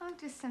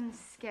to some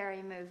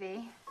scary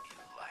movie. You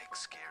like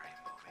scary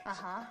movies?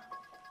 Uh-huh.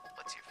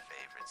 What's your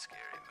favorite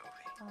scary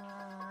movie?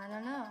 I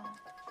don't know.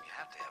 You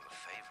have to have a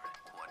favorite.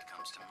 What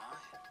comes to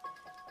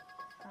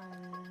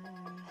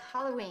mind?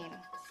 Halloween.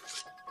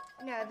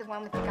 You know, the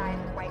one with the guy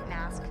in the white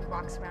mask who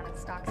walks around and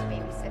stalks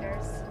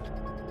babysitters.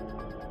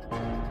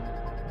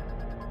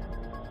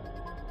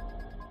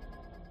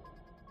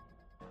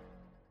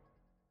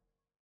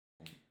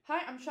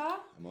 Hi, I'm Shah.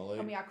 I'm Ollie.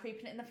 And we are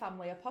Creeping It in the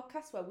Family, a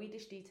podcast where we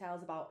dish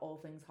details about all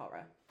things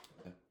horror.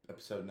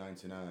 Episode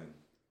 99.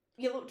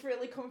 You looked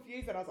really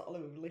confused and I was like,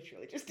 Ollie, we've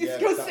literally just Yeah,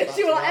 discussed it.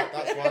 You were like-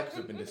 that's why, because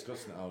we've been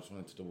discussing it. I just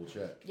wanted to double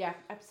check. Yeah,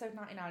 episode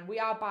 99. We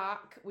are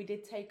back. We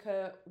did take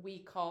a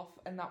week off,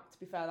 and that, to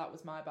be fair, that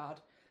was my bad.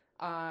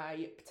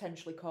 I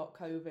potentially caught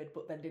COVID,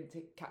 but then didn't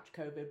catch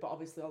COVID. But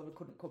obviously, Oliver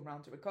couldn't come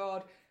round to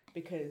record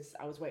because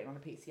I was waiting on a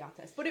PCR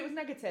test. But it was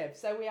negative,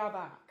 so we are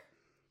back.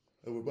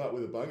 And we're back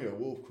with a banger,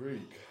 Wolf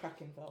Creek.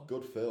 Cracking film.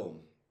 Good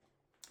film.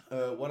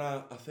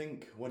 I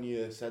think when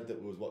you said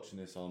that we was watching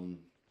this on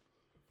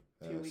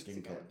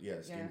Skin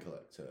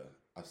Collector,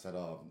 I said,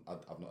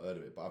 I've not heard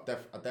of it, but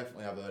I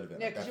definitely have heard of it.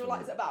 Yeah, because you were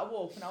like, is it about a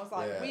wolf? And I was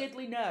like, Yeah.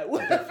 weirdly, no.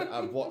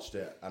 I've watched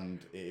it, and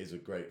it is a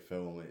great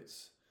film.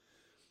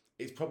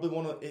 It's probably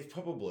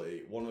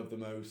one of the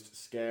most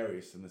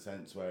scariest in the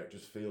sense where it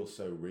just feels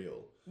so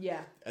real.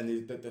 Yeah.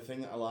 And the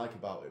thing that I like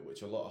about it,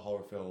 which a lot of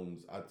horror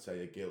films I'd say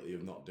are guilty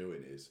of not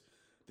doing, is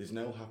there's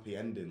no happy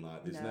ending.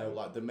 Like there's no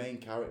like the main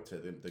character,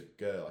 the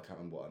girl, I can't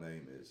remember what her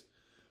name is.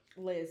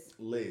 Liz.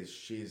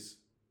 She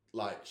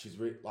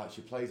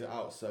plays it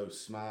out so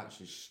smart.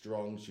 She's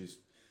strong.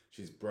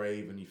 She's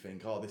brave, and you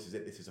think, oh, this is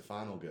it. This is a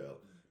final girl.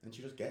 And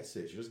she just gets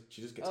it.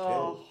 She just gets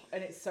killed.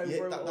 And it's so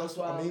brutal that's as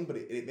well. what I mean. But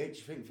it makes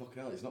you think,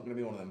 fucking hell, it's not going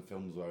to be one of them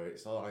films where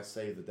it's, oh, I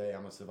saved the day,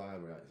 I'm a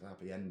survivor. It's a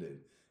happy ending.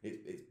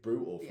 It's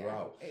brutal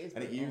throughout. It is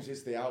and brutal. it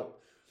uses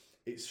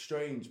it's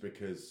strange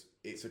because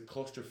it's a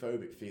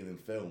claustrophobic feeling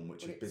film,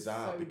 which is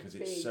bizarre because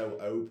it's so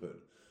open.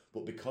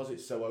 But because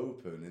it's so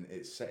open and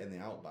it's set in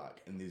the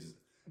outback and there's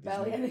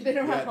barely anything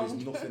around. Yeah,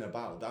 there's nothing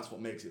about. That's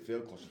what makes it feel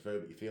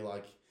claustrophobic. You feel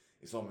like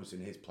it's almost in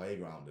his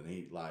playground, and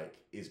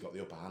he's got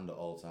the upper hand at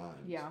all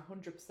times. Yeah,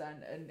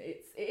 100%. And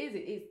it's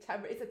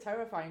a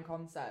terrifying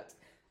concept.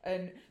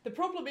 And the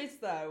problem is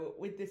though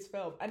with this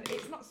film, and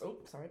it's not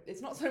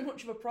so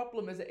much of a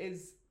problem as it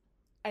is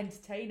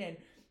entertaining.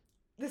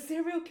 The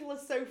serial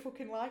killer's so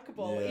fucking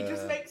likeable. He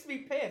just makes me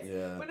piss.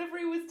 Yeah. Whenever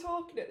he was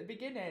talking at the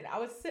beginning, I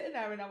was sitting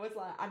there and I was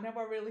like, I know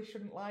I really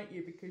shouldn't like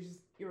you because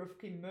you're a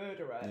fucking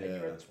murderer and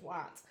you're a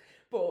twat,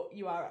 but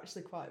you are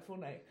actually quite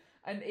funny.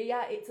 And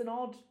yeah, it's an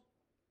odd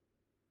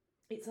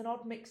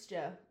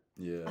mixture.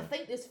 Yeah. I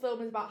think this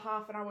film is about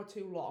half an hour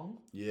too long.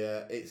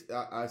 Yeah,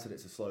 I said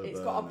it's a slow burner. It's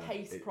got a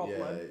pace problem.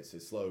 Yeah, it's a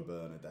slow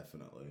burner,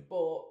 definitely.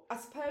 But I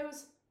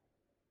suppose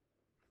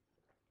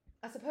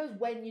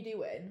when you're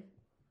doing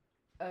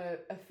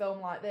a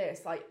film like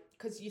this, like,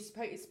 because it's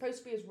supposed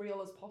to be as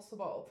real as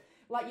possible,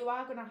 like, you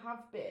are going to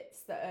have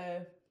bits that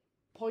are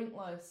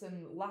pointless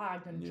and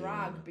lagged and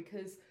dragged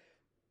because,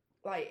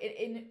 like,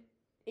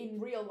 in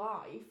real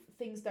life,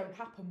 things don't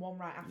happen one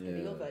right after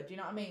the other. Do you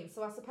know what I mean?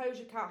 So I suppose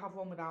you can't have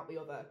one without the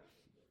other.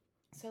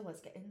 So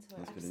let's get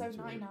into it. Episode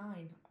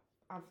 99.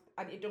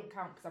 And it don't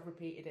count because I've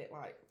repeated it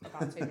like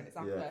about 2 minutes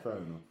after. Yeah, fair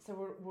enough. So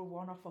we're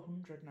 1 off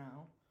 100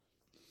 now.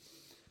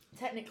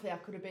 Technically, I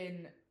could have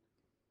been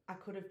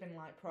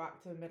like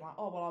proactive and been like,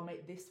 oh well, I'll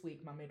make this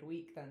week my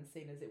midweek then,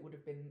 seeing as it would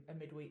have been a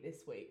midweek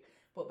this week.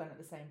 But then at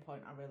the same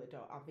point, I really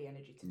don't have the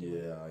energy to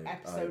do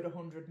episode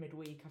 100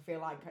 midweek. I feel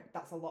like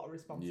that's a lot of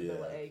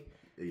responsibility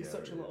for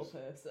such a little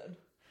person.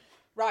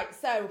 Right,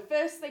 so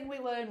first thing we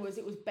learned was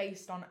it was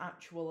based on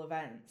actual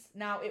events.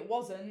 Now, it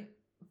wasn't,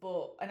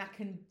 and I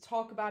can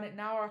talk about it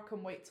now or I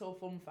can wait till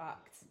fun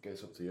facts.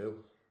 It's up to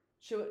you.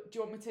 Do you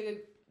want me to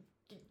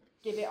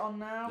give it on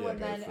now and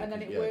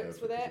then it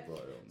works with it?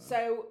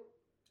 So,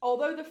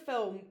 although the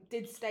film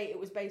did state it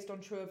was based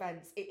on true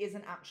events, it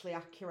isn't actually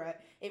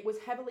accurate. It was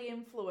heavily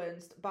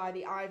influenced by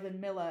the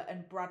Ivan Miller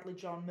and Bradley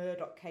John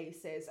Murdoch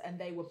cases, and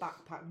they were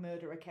backpack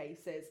murderer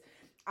cases.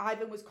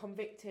 Ivan was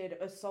convicted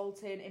of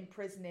assaulting,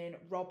 imprisoning,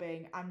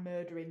 robbing and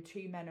murdering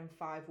 2 men and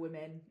 5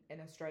 women in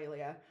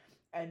Australia.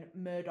 And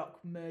Murdoch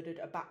murdered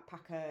a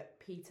backpacker,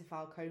 Peter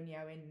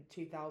Falconio, in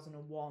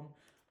 2001.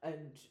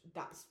 And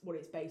that's what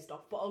it's based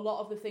off. But a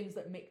lot of the things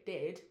that Mick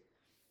did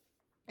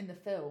in the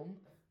film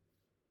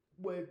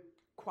were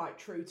quite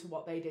true to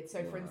what they did.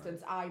 So, for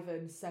instance,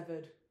 Ivan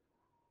severed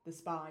the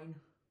spine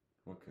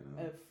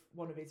of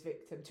one of his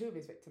victims, 2 of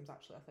his victims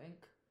actually, I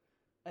think.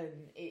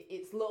 And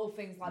it's little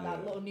things like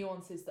that, little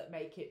nuances that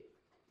make it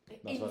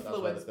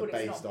influenced, but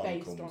it's not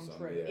based on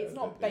true. Yeah, it's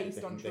not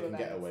based on true events. They can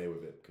get events. away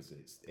with it because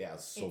it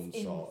has some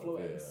it's sort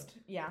influenced.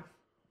 Yeah.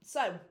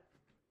 So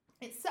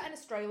it's set in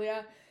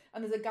Australia,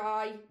 and there's a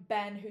guy,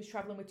 Ben, who's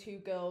travelling with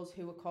 2 girls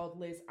who are called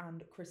Liz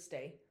and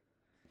Christy,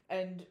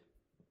 and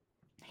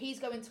he's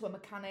going to a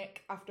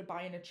mechanic after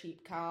buying a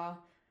cheap car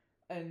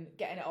and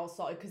getting it all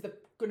sorted because they're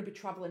going to be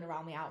travelling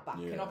around the outback,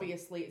 and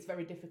obviously it's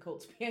very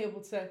difficult to be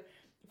able to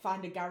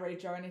find a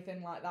garage or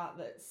anything like that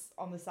that's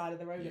on the side of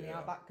the road in the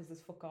outback because there's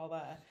fuck all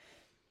there.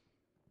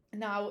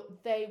 Now,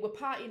 they were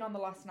partying on the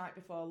last night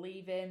before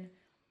leaving,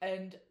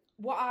 and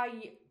what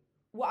I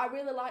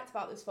really liked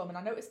about this film, and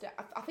I noticed it,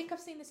 I think I've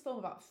seen this film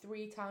about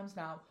 3 times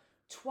now,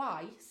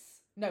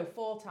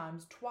 4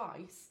 times,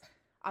 twice,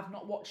 I've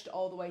not watched it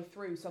all the way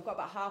through, so I've got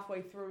about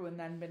halfway through and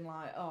then been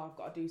like, oh, I've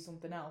got to do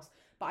something else,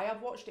 but I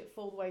have watched it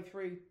full the way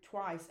through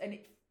twice, and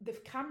the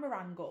camera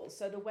angles,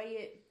 so the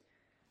way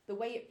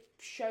it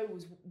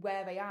shows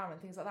where they are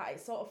and things like that, it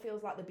sort of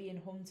feels like they're being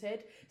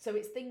hunted. So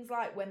it's things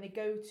like when they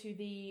go to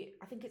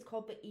I think it's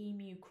called the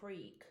Emu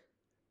Creek,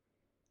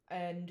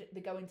 and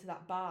they go into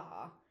that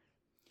bar.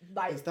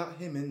 Like, is that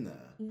him in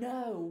there?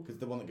 No. Because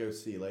the one that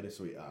goes, "See you later,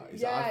 sweetheart."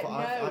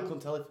 I couldn't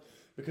tell if...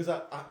 Because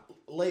I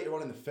later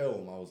on in the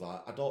film, I was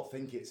like, I don't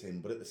think it's him,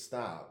 but at the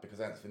start, because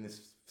I hadn't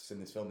seen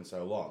this film in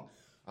so long,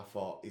 I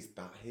thought, is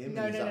that him?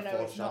 No,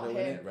 it's not him.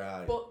 It?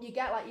 Right. But you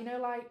get like,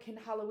 like in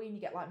Halloween,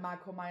 you get like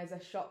Michael Myers'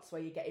 shots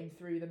where you get him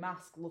through the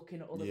mask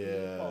looking at other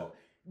people.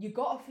 You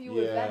got a few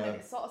of them, and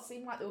it sort of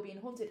seemed like they were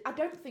being hunted. I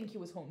don't think he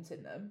was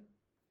hunting them.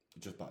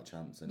 Just by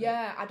chance, isn't it?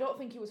 I don't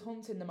think he was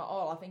hunting them at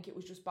all. I think it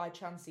was just by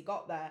chance he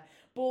got there.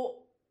 But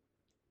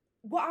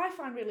what I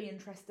find really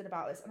interesting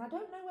about this, and I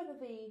don't know whether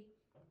the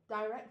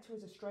director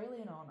is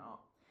Australian or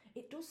not,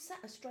 it does set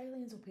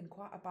Australians up in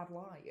quite a bad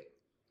light.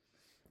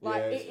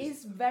 Like,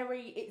 it's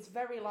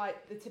very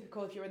like the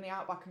typical, if you're in the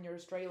outback and you're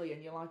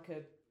Australian, you're like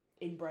a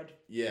inbred.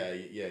 Yeah,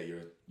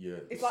 you're.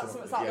 It's like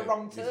something's like the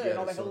wrong turn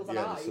or the hills and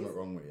eyes. There's something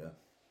wrong with you.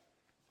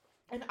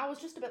 And I was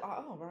just a bit like,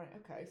 oh, right,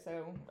 okay.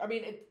 So, I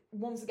mean,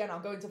 once again, I'll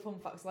go into fun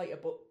facts later,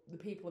 but the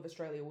people of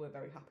Australia weren't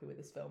very happy with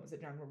this film as a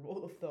general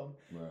rule of thumb.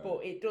 Right. But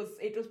it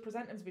does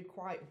present them to be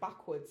quite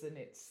backwards, and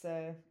it's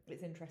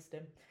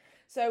interesting.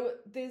 So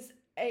there's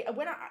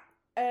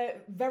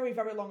very,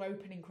 very long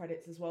opening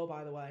credits as well,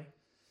 by the way.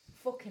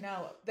 Fucking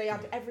hell, they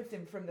had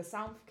everything from the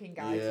sound fucking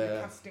guy to the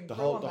casting crew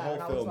on there.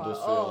 The whole film does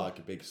feel like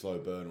a big slow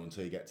burner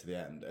until you get to the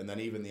end, and then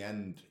even the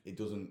end, it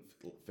doesn't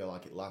feel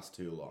like it lasts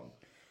too long.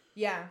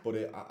 Yeah.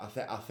 But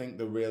I think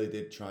they really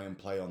did try and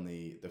play on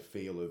the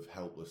feel of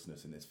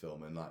helplessness in this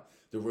film, and like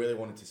they really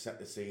wanted to set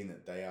the scene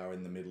that they are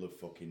in the middle of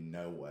fucking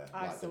nowhere.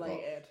 Isolated.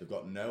 Like they've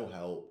got no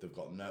help. They've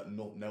got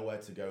nowhere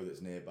to go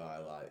that's nearby.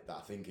 Like that,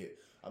 I think it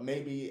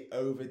maybe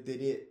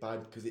overdid it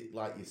because it,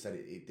 like you said,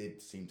 it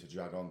did seem to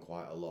drag on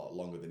quite a lot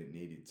longer than it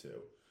needed to.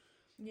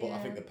 Yeah. But I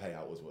think the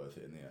payout was worth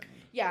it in the end.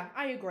 Yeah,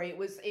 I agree.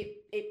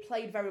 It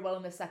played very well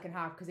in the second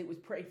half because it was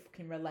pretty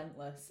fucking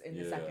relentless in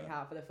the second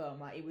half of the film.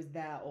 Like, it was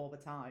there all the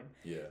time.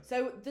 Yeah.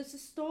 So there's a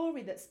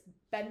story that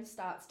Ben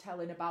starts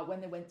telling about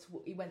when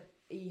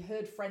he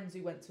heard friends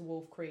who went to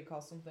Wolf Creek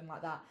or something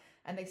like that,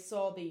 and they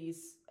saw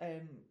these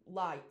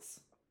lights.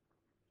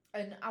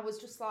 And I was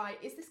just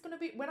like, is this going to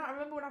be... I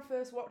remember when I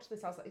first watched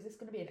this, I was like, is this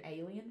going to be an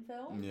alien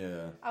film?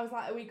 Yeah. I was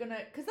like, are we going to...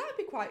 Because that would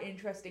be quite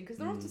interesting, because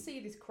they're off to see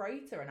this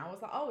crater, and I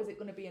was like, oh, is it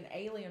going to be an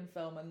alien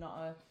film and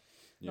not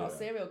a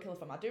serial killer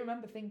film? I do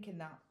remember thinking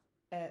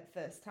that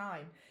first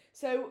time.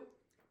 So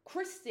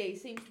Christy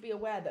seems to be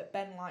aware that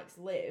Ben likes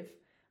Liv,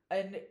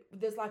 and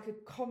there's like a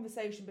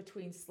conversation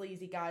between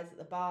sleazy guys at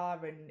the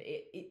bar, and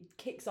it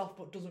kicks off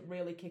but doesn't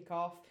really kick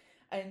off,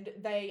 and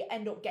they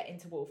end up getting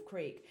to Wolf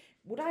Creek.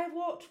 Would I have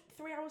walked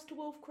 3 hours to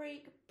Wolf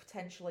Creek?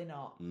 Potentially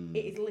not. It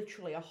is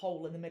literally a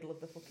hole in the middle of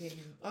the fucking...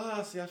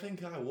 See, I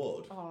think I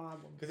would. Oh, I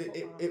wouldn't. Because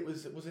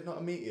it was it not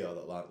a meteor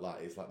that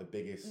like it's like the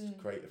biggest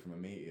crater from a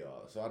meteor?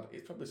 So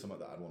it's probably something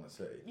that I'd want to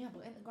see. Yeah,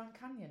 but isn't the Grand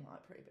Canyon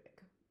like pretty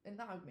big? Isn't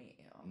that a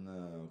meteor?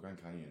 No,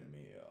 Grand Canyon a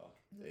meteor.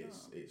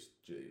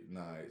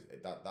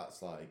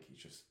 That's like,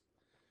 it's just...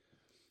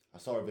 I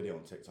saw a video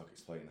on TikTok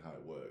explaining how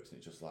it works, and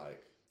it's just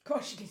like... Of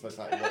course you did. So it's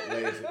like, what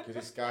layers... Because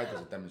this guy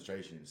does a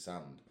demonstration in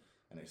sand,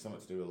 and it's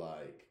something to do with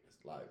like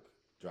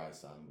dry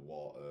sand,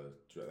 water,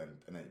 and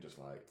then it just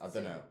like, I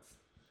don't know.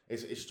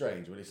 It's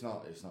strange, but it's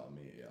not a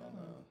meteor.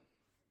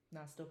 No,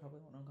 I still probably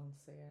wouldn't have gone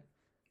to see it.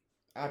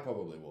 I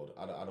probably would.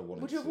 I don't want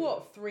to. Would you have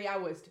walked 3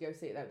 hours to go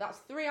see it though? That's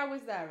 3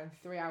 hours there and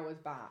 3 hours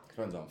back.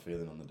 Depends how I'm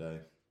feeling on the day.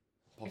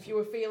 If you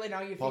were feeling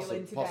how you're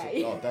feeling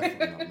today. Oh,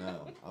 definitely not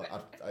now.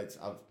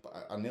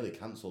 I nearly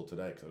cancelled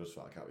today because I just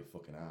felt like I can't be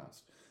fucking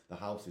arsed. The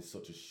house is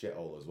such a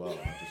shithole as well.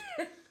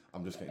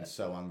 I'm just getting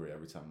so angry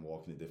every time I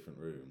walk in a different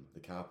room. The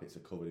carpets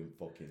are covered in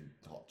fucking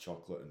hot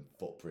chocolate and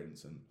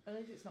footprints and... At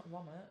least it's not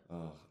vomit.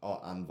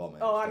 And vomit.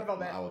 Oh, and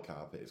vomit. Our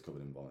carpet is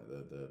covered in vomit.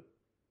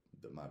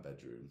 My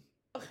bedroom.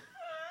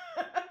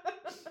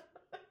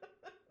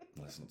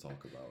 Let's not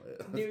talk about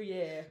it. New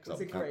Year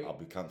was great. I'll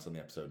be cancelling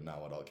the episode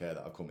now. I don't care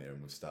that I've come here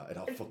and we've started.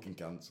 I'll fucking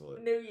cancel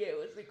it. New Year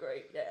was a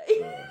great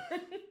day.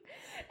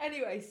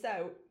 Anyway,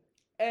 so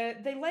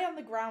they lay on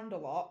the ground a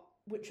lot,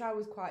 which I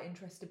was quite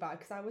interested by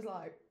because I was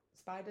like,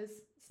 spiders,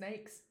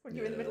 snakes, when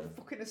you're in the middle of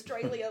fucking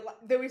Australia. Like,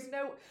 there is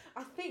no...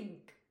 I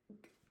think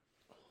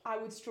I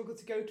would struggle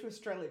to go to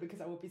Australia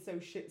because I would be so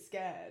shit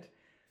scared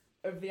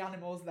of the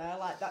animals there.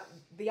 Like, that,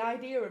 the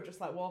idea of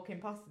just like walking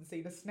past and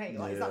seeing a snake,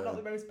 like, is that not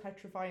the most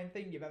petrifying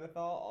thing you've ever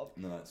thought of?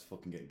 No, it's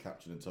fucking getting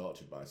captured and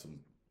tortured by some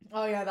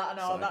Oh yeah, that I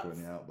know. Cycle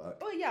in the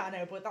outback. Well, yeah, I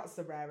know, but that's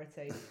the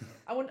rarity.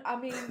 I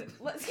mean,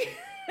 let's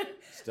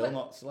still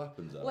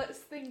happens. Though. Let's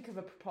think of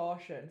a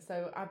proportion.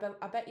 So I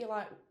bet you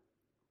like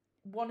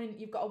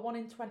you've got a 1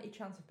 in 20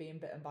 chance of being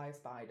bitten by a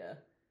spider.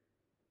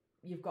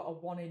 You've got a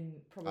 1 in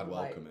probably. I'd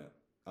welcome it.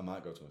 I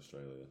might go to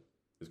Australia.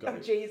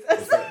 Jesus.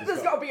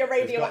 There's got to be a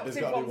radioactive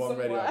There's got to be one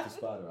somewhere. radioactive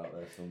spider out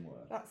there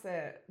somewhere. That's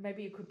it.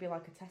 Maybe you could be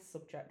like a test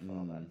subject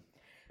for them.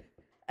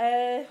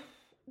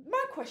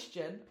 My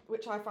question,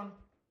 which I found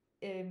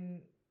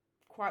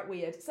quite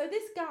weird. So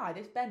this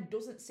Ben,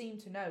 doesn't seem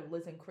to know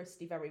Liz and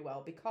Christy very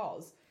well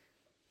because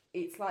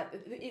it's like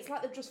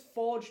they've just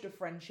forged a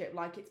friendship.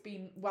 Like it's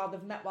been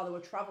they've met while they were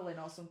travelling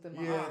or something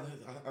like that.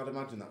 Yeah, I'd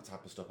imagine that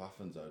type of stuff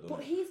happens though.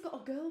 But he's got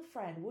a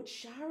girlfriend. Would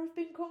Shah have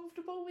been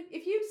comfortable with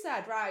if you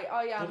said right?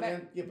 Oh yeah,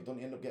 but don't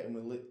you end up getting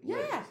with Liz?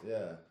 Yeah,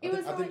 yeah. I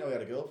didn't know he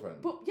had a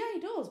girlfriend. But yeah, he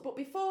does. But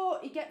before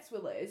he gets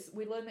with Liz,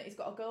 we learn that he's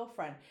got a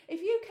girlfriend.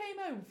 If you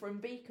came home from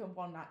Beacon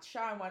one night,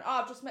 Shah and went, "Oh,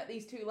 I've just met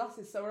these 2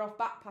 lasses, so we're off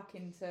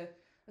backpacking to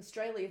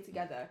Australia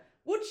together,"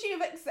 would she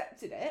have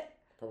accepted it?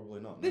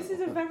 Probably not. This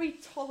is a very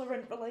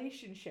tolerant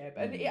relationship,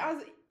 and it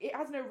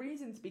has no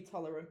reason to be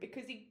tolerant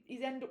because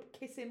he's end up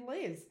kissing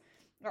Liz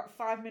like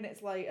 5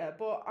 minutes later.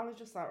 But I was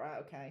just like, right,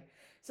 okay.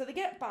 So they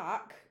get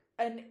back,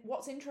 and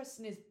what's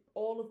interesting is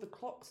all of the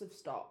clocks have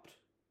stopped.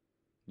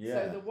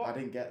 Yeah, so I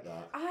didn't get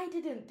that. I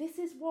didn't. This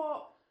is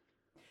what.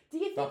 Do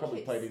you think that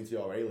probably played into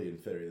your alien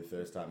theory the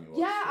first time you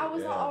watched it? I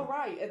was like, all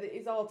right,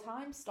 is all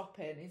time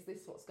stopping? Is this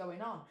what's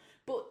going on?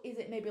 But is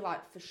it maybe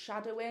like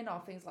foreshadowing or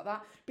things like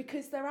that?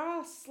 Because there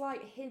are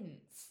slight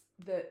hints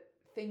that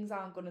things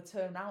aren't going to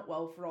turn out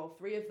well for all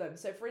 3 of them.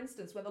 So, for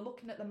instance, when they're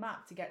looking at the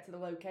map to get to the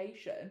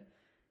location,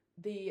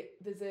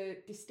 there's a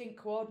distinct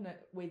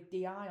coordinate with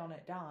DI on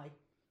it, die.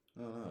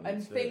 Oh, no,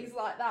 and things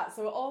like that.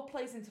 So it all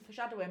plays into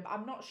foreshadowing, but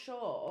I'm not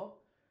sure.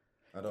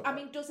 I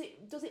mean, does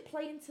it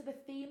play into the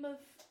theme of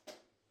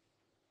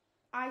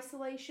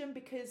isolation,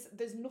 because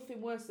there's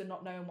nothing worse than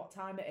not knowing what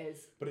time it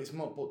is. But doesn't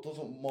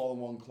more than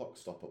one clock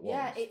stop at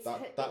once? Yeah,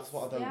 that's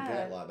what I don't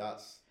get. Like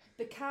that's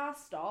the car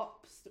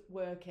stops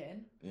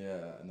working.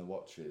 Yeah, and the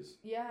watches.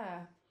 Yeah.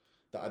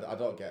 I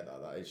don't get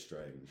that. That is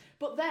strange.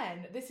 But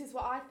then this is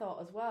what I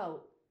thought as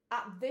well.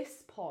 At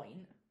this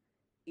point,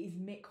 is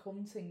Mick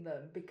hunting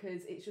them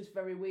because it's just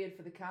very weird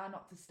for the car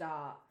not to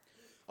start.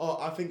 Oh,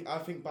 I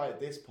think by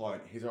this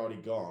point he's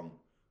already gone.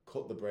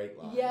 Cut the brake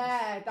lines.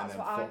 Yeah, that's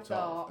what I thought.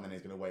 Off, and then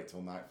he's going to wait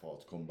till nightfall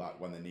to come back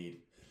when they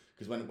need.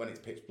 Because when it's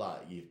pitch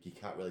black, you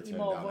can't really turn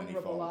down any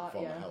form of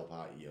help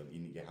out.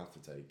 You have to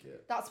take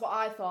it. That's what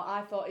I thought.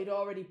 I thought he'd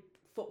already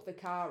fucked the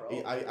car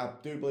up. I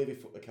do believe he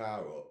fucked the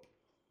car up.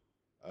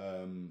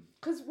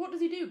 Because what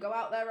does he do? Go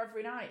out there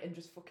every night and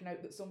just fucking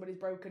hope that somebody's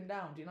broken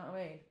down? Do you know what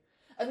I mean?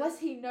 Unless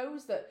he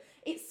knows that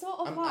it's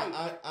sort of like.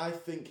 I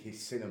think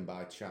he's seen them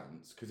by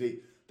chance because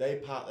they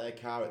park their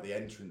car at the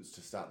entrance to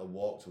start the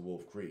walk to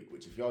Wolf Creek,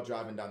 which if you're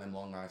driving down them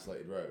long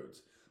isolated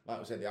roads, like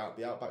we said,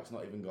 the outback's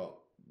not even got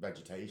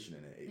vegetation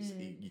in it. It's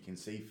you can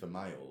see for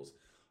miles.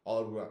 All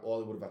I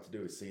would have had to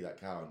do is see that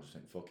car and just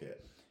think, fuck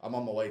it. I'm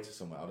on my way to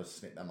somewhere, I'll just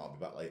snip them, I'll be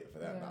back later for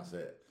them, that's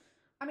it.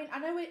 I mean, I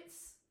know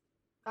it's...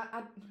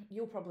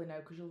 you'll probably know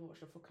because you'll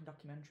watch a fucking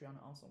documentary on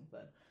it or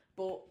something.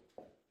 But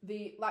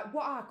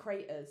what are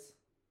craters?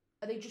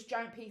 Are they just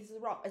giant pieces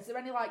of rock? Is there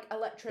any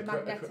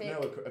electromagnetic?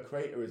 A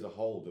crater is a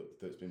hole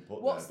that's been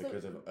put there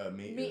because of a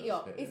meteor.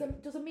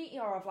 Does a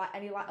meteor have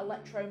any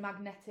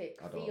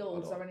electromagnetic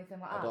fields or anything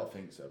like that? I don't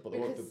think so. But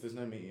there's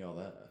no meteor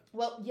there.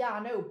 Well, yeah,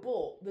 I know,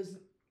 but there's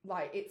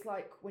it's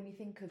like when you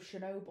think of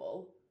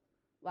Chernobyl,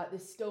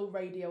 there's still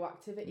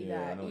radioactivity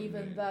there,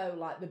 even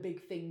though the big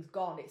thing's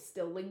gone, it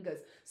still lingers.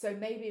 So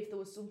maybe if there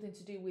was something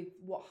to do with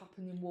what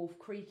happened in Wolf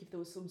Creek, if there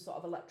was some sort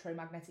of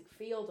electromagnetic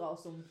field or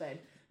something,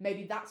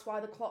 maybe that's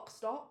why the clock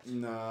stopped.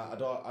 Nah, I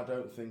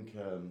don't think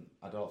that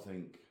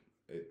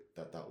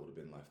would have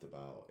been left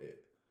about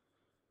it.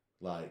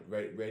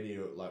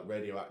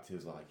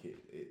 Radioactive's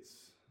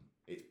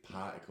it's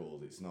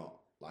particles. It's not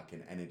like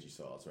an energy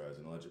source, whereas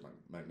an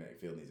electromagnetic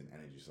field needs an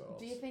energy source.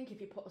 Do you think if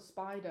you put a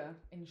spider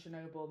in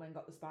Chernobyl and then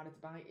got the spider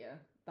to bite you,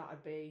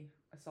 that'd be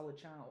a solid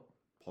shout?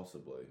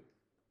 Possibly,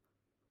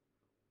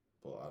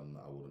 but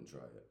I wouldn't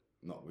try it.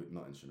 Not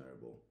in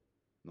Chernobyl.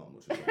 Not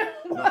much.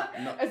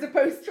 Not as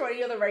opposed to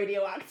any other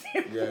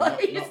radioactive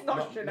place.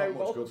 Not Chernobyl.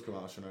 Not much good's come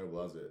out of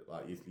Chernobyl, has it?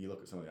 You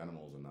look at some of the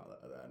animals and that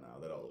are there now.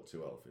 They don't look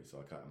too healthy, so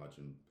I can't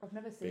imagine. I've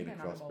never seen an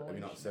animal. Have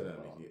you not seen them?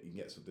 You can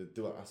get some.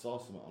 I saw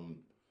some on.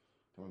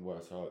 I can't remember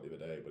where I saw it the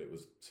other day, but it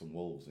was some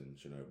wolves in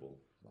Chernobyl,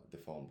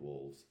 deformed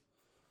wolves,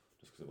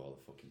 just because of all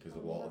the fucking because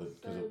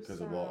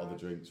of water, the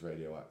drinks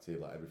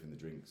radioactive, everything the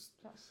drinks.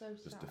 That's so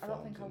sad. I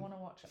don't think I want to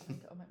watch it. I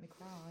think it'll make me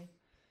cry.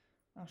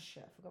 Oh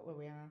shit! I forgot where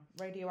we are.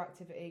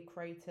 Radioactivity,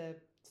 crater,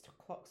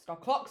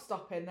 clock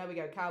stopping. There we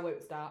go. Car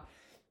won't start.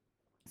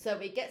 So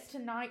it gets to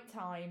night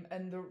time,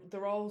 and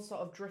they're all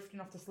sort of drifting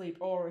off to sleep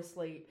or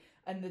asleep,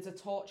 and there's a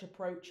torch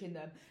approaching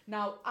them.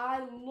 Now,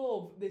 I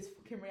love this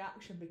fucking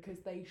reaction because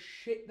they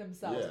shit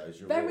themselves.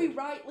 Yeah, very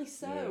rightly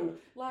so.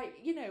 Yeah.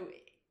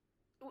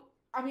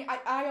 I mean,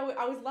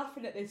 I was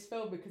laughing at this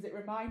film because it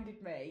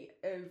reminded me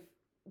of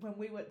when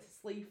we went to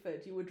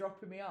Sleaford. You were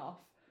dropping me off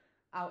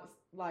out,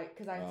 like,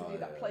 because I had to do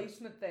that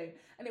placement thing,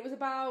 and it was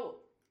about.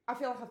 I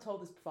feel like I've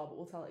told this before, but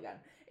we'll tell it again.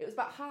 It was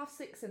about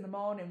 6:30 in the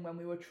morning when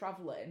we were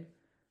travelling,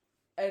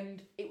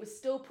 and it was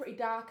still pretty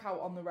dark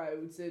out on the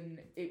roads, and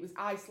it was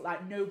ice.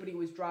 Like nobody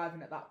was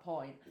driving at that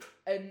point,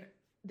 and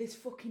this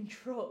fucking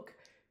truck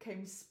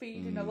came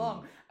speeding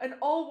along, and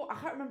I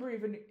can't remember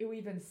who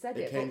even said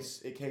it.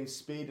 It came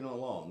speeding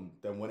along.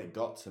 Then when it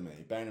got to me,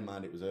 bearing in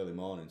mind it was early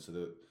morning, so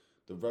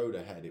the road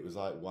ahead, it was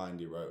like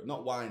windy road,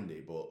 not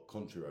windy but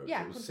country road.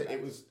 Yeah, it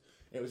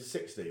was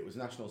 60. It was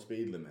national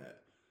speed limit.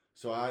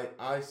 So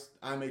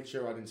I made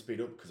sure I didn't speed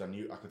up because I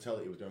could tell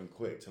that he was going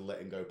quick to let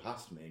him go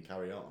past me and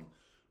carry on,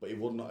 but he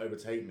would not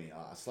overtake me.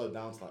 I slowed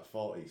down to like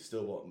 40,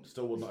 still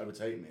would not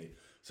overtake me.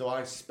 So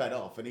I sped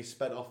off, and he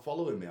sped off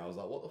following me. I was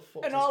like, what the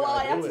fuck is this guy doing? And all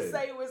I had to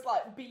say was,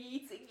 like, be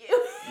eating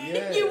you.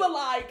 Yeah. You were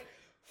like,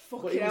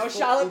 fucking hell,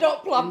 Charlotte,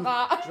 don't plan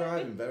that.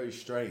 Driving very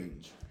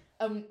strange.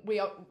 We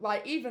are,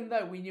 like, even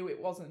though we knew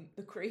it wasn't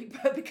the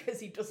creeper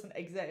because he doesn't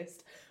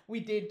exist, we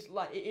did,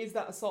 like, it is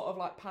that sort of,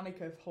 like, panic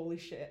of, holy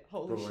shit,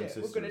 we're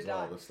going to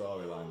die. The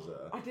storylines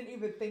there. I didn't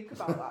even think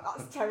about that.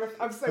 That's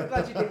terrifying. I'm so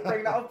glad you didn't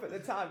bring that up at the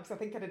time because I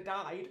think I'd have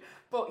died.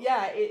 But,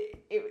 yeah,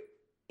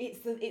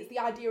 it's the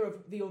idea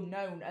of the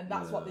unknown, and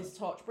that's what this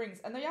torch brings.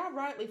 And they are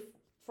rightly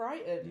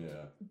frightened.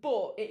 Yeah.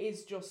 But it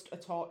is just a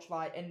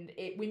torchlight, and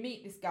we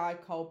meet this guy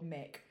called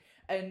Mick,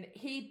 and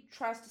he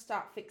tries to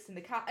start fixing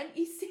the car, and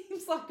he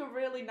seems like a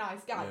really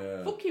nice guy.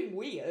 Yeah. Fucking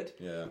weird.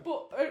 Yeah.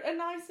 But a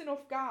nice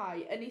enough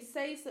guy, and he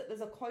says that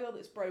there's a coil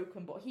that's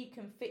broken, but he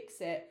can fix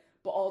it,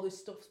 but all this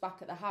stuff's back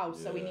at the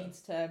house, so he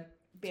needs to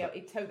be able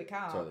to tow the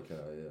car. Tow the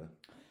car, yeah.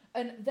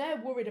 And they're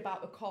worried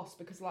about the cost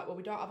because, like, well,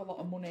 we don't have a lot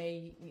of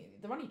money.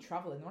 They're only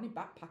travelling, they're only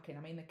backpacking.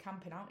 I mean, they're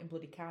camping out in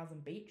bloody cars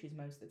and beaches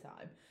most of the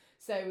time.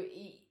 So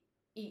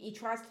he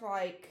tries to,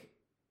 like...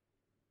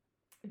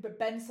 But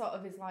Ben sort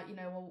of is like, you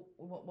know,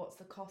 well, what's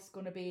the cost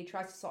going to be? He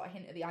tries to sort of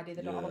hint at the idea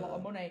they don't have a lot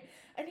of money.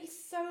 And he's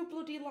so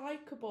bloody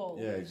likeable.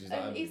 Yeah,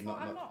 he's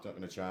like, I'm not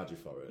going to charge you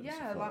for it.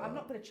 Yeah, like, I'm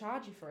not going to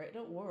charge you for it.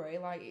 Don't worry.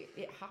 Like,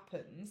 it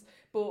happens.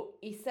 But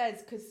he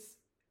says, because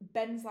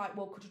Ben's like,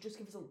 well, could you just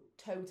give us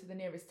a tow to the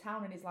nearest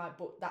town? And he's like,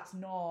 but that's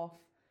north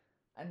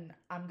and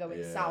I'm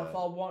going south,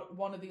 or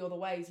one of the other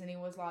ways. And he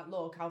was like,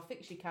 look, I'll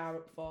fix your car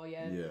up for you.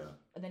 Yeah.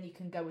 And then you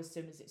can go as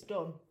soon as it's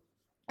done.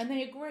 And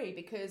they agree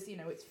because, you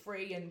know, it's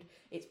free and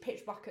it's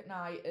pitch black at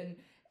night. And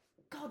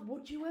God,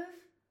 would you have?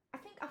 I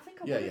think I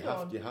would have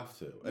done. You have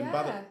to. And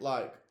by the,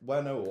 like, well,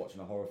 I know we're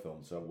watching a horror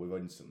film, so we've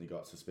instantly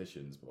got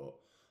suspicions. But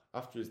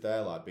after he's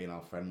there, like, being how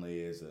friendly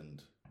he is,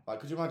 and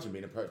like, could you imagine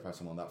being approached by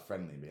someone that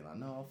friendly and being like,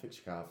 no, I'll fix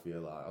your car for you,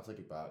 like, I'll take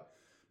it back.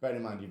 Bearing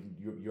in mind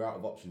you're out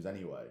of options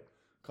anyway.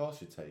 Of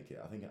course you'd take it.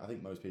 I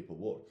think most people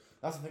would.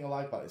 That's the thing I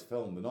like about this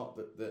film. They're not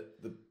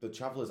the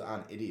travellers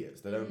aren't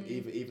idiots. They don't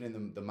even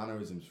in the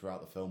mannerisms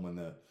throughout the film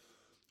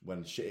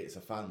when shit hits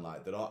a fan,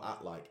 like, they don't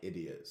act like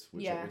idiots,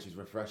 which is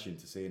refreshing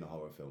to see in a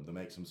horror film. They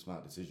make some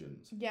smart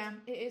decisions. Yeah,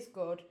 it is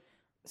good.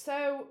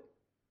 So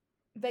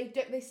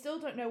they still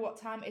don't know what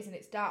time it is and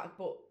it's dark,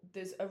 but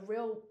there's a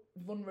real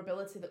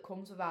vulnerability that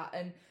comes with that.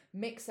 And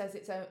Mick says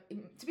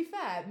to be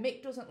fair,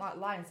 Mick doesn't like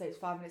lie and say it's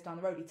 5 minutes down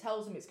the road. He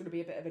tells them it's going to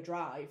be a bit of a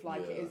drive,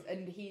 like it is,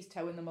 and he's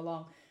towing them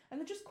along. And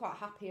they're just quite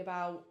happy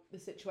about the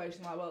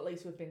situation, like, well, at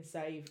least we've been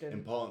saved. And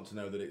important to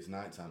know that it's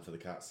nighttime so they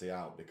can't see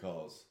out,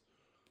 because,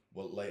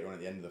 well, later on at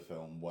the end of the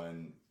film,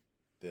 when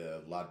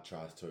the lad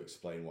tries to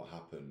explain what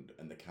happened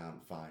and they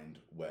can't find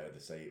where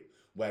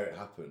it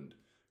happened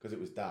because it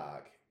was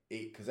dark,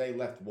 because they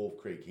left Wolf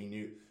Creek,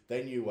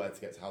 they knew how to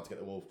get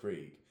to Wolf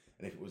Creek,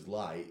 and if it was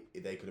light,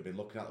 they could have been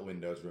looking out the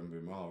windows,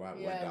 remembering, oh, right,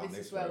 we went down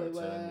this road,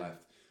 turned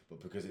left.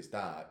 But because it's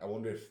dark, I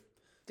wonder if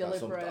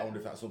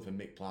that's something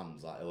Mick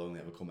plans, like, he'll only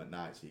ever come at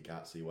night so you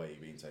can't see where you're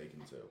being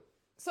taken to.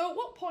 So at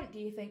what point do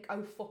you think,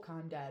 oh fuck,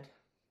 I'm dead?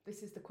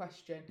 This is the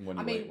question. When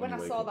I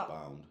saw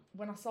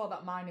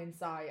that mine in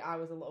sight, I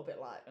was a little bit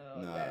like,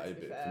 oh,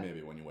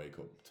 maybe when you wake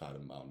up tired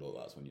and bound,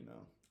 that's when you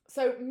know.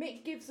 So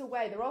Mick gives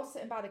away, they're all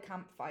sitting by the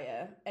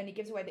campfire, and he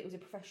gives away that he was a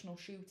professional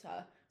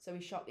shooter, so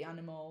he shot the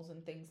animals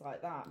and things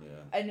like that.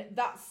 Yeah. And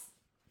that's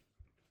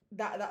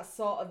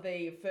sort of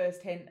the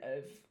first hint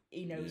of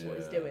he knows what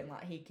he's doing,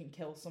 like he can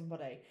kill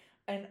somebody.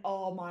 And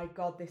oh my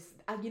God,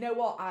 and you know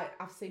what?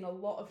 I've seen a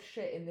lot of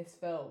shit in this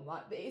film.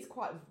 Like, it is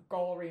quite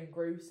gory and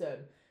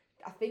gruesome.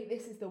 I think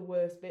this is the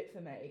worst bit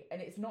for me,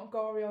 and it's not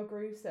gory or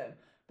gruesome,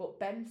 but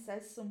Ben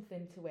says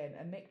something to him,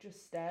 and Mick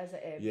just stares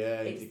at him.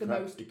 Yeah, he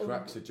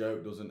cracks a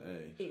joke, doesn't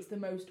he? It's the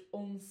most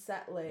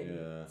unsettling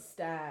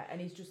stare,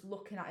 and he's just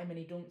looking at him, and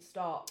he don't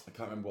stop. I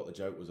can't remember what the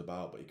joke was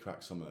about, but he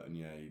cracked something, and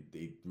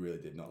he really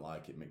did not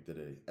like it, Mick, did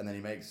he? And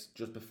then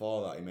just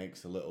before that, he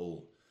makes a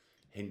little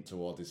hint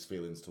towards his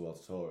feelings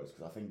towards Taurus,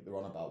 because I think they're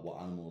on about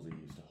what animals he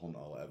used to hunt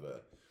or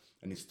whatever.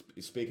 And he's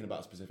speaking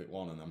about a specific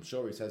one, and I'm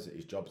sure he says that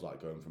his job's like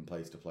going from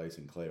place to place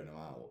and clearing them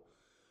out.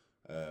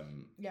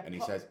 And he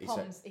says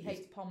he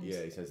hates Poms.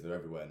 Yeah, he says they're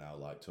everywhere now,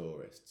 like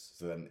tourists.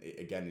 So then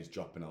again, he's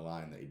dropping a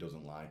line that he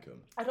doesn't like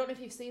them. I don't know if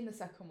you've seen the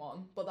second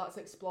one, but that's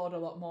explored a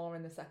lot more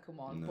in the second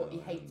one. But he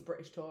hates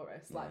British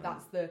tourists. Like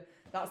that's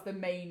the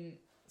main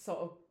sort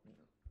of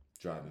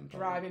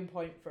driving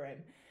point for him.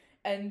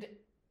 And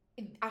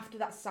after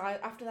that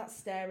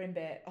staring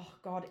bit, oh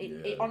god,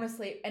 it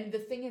honestly. And the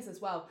thing is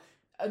as well.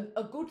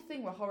 A good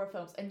thing with horror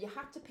films, and you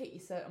have to pick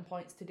your certain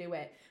points to do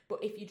it,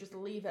 but if you just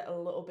leave it a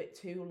little bit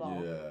too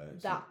long,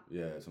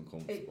 it's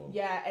uncomfortable.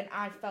 And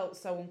I felt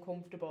so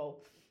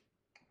uncomfortable.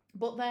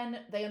 But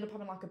then they end up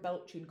having like a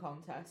belching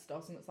contest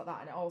or something like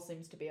that, and it all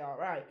seems to be all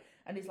right.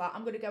 And he's like,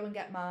 I'm going to go and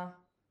get my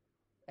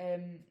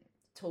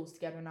tools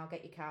together and I'll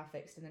get your car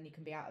fixed and then you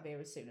can be out of here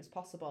as soon as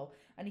possible.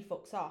 And he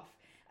fucks off.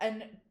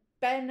 And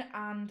Ben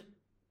and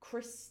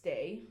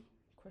Christy,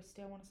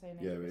 I want to say her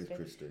name. Yeah, it is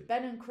Christy.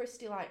 Ben and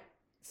Christy like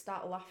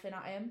start laughing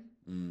at him,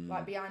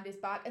 like behind his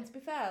back. And to be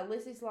fair,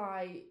 Liz is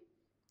like,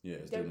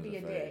 don't be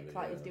a dick,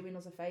 like he's doing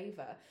us a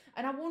favour.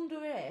 And I wonder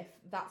if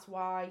that's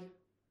why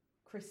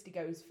Christy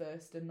goes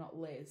first and not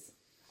Liz,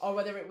 or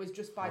whether it was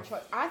just by choice.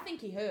 I think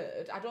he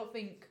heard. I don't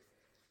think.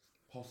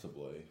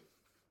 Possibly,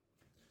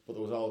 but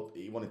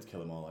he wanted to kill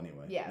them all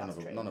anyway. Yeah, none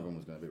of them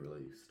was going to be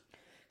released.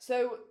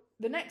 So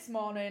the next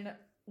morning,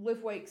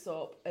 Liv wakes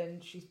up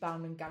and she's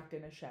bound and gagged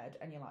in a shed,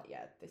 and you're like,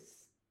 yeah,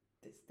 this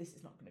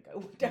is not going to go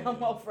down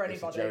well for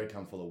anybody. It's a jerry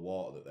can full of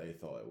water that they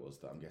thought it was,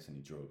 that I'm guessing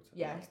he drugged.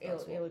 Yeah, he'll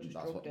just drugged it.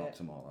 That's what knocked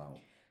them all out.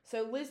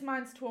 So Liz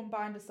manages to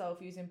unbind herself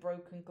using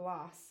broken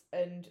glass,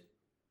 and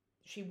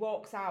she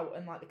walks out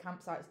and like the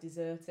campsite's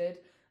deserted,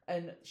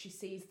 and she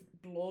sees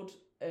blood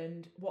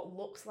and what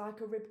looks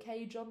like a rib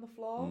cage on the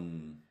floor,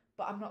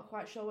 but I'm not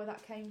quite sure where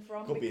that came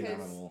from. Could be an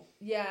animal.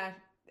 Yeah,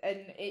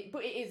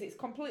 it's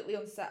completely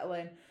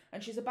unsettling,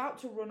 and she's about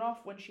to run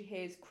off when she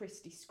hears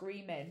Christy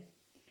screaming.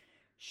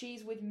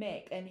 She's with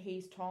Mick and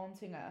he's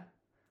taunting her,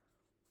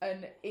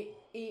 and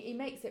he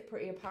makes it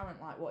pretty apparent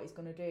like what he's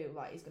going to do,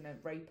 like he's going to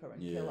rape her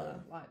and kill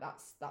her, like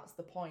that's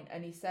the point.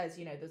 And he says,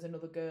 you know, there's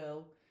another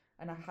girl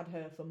and I had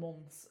her for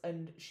months,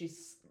 and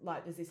she's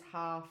like, there's this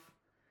half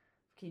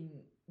fucking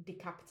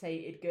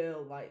decapitated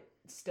girl like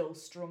still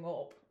strung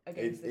up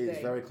against the thing.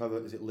 It's very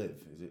clever. Is it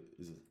Liv?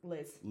 Is it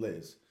Liz?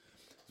 Liz.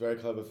 It's very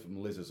clever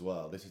from Liz as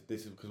well. This is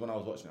because when I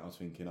was watching it, I was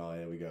thinking, oh,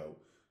 here we go.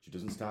 She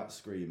doesn't start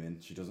screaming.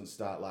 She doesn't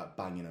start like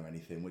banging or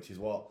anything, which is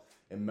what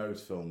in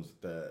most films,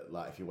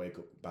 like if you wake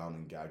up bound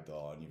and gagged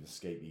or and you've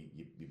escaped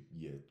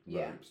your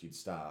ropes, you'd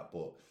start.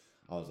 But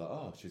I was like,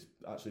 oh, she's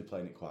actually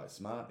playing it quite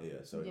smart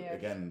here. So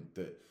again,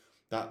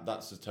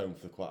 that's the tone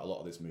for quite a lot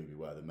of this movie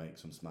where they make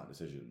some smart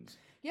decisions.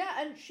 Yeah,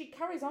 and she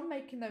carries on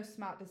making those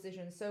smart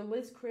decisions. So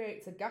Liz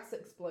creates a gas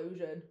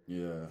explosion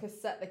to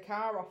set the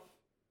car off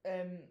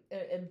and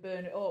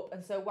burn it up.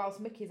 And so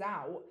whilst Mickey's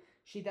out,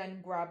 she then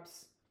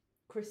grabs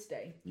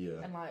Christy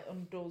and like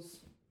undoes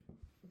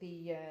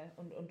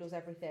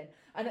everything.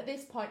 And at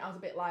this point I was a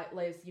bit like,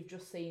 Liz, you've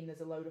just seen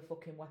there's a load of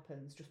fucking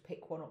weapons, just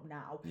pick one up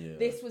now.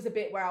 This was a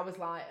bit where I was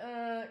like,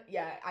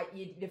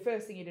 the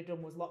first thing you'd have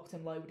done was locked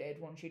and loaded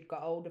once you'd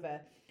got hold of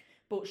her.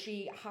 But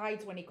she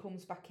hides when he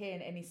comes back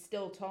in and he's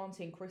still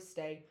taunting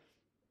Christy.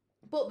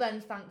 But then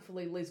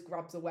thankfully Liz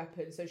grabs a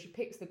weapon, so she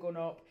picks the gun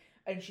up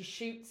and she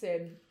shoots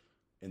him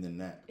in the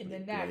neck.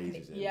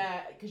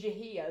 Because you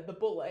hear the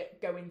bullet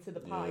go into the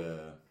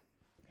pipe.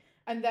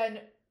 And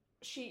then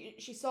she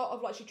sort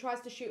of like, she tries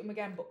to shoot him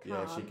again but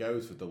can't. Yeah, she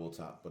goes for double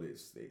tap, but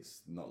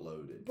it's not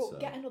loaded. But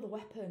get another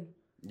weapon.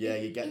 Yeah,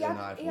 you get the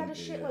knife. He had a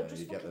shitload,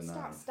 just fucking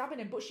start stabbing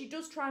him. But she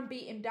does try and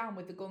beat him down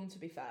with the gun, to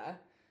be fair.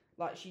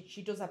 Like,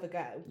 she does have a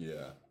go.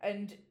 Yeah.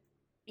 And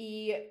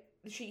she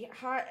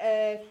shot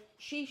it,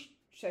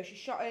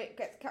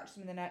 catches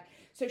him in the neck.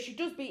 So she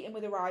does beat him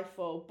with a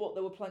rifle, but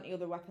there were plenty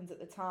other weapons at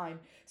the time.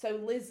 So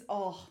Liz,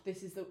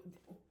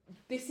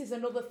 this is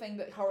another thing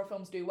that horror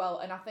films do well,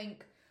 and I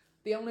think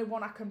the only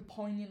one I can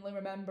poignantly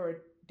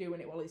remember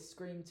doing it well is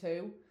Scream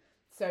 2.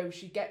 So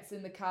she gets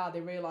in the car,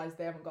 they realise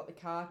they haven't got the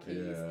car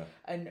keys,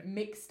 and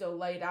Mick's still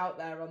laid out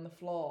there on the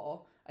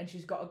floor, and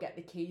she's got to get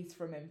the keys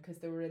from him because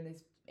they were in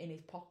his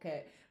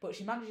pocket. But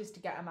she manages to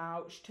get him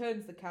out, she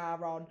turns the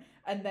car on,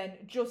 and then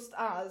just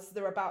as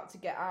they're about to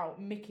get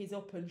out, Mickey's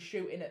up and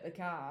shooting at the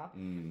car.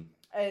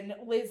 And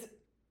Liz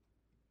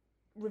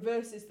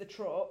reverses the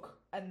truck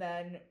and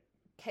then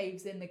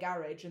caves in the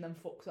garage and then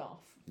fucks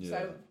off.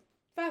 So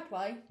fair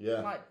play.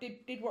 Like,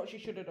 did what she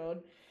should have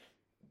done.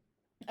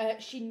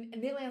 She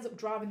nearly ends up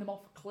driving them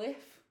off a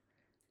cliff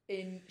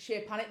in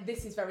sheer panic.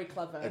 This is very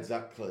clever.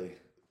 Exactly.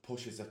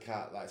 Pushes a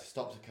car, like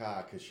stops a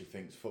car because she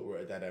thinks, fuck, we're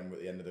at a dead end, we're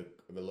at the end of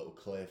the little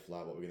cliff,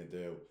 like what we're going to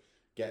do.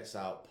 Gets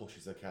out,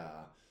 pushes the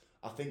car.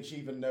 I think she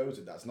even knows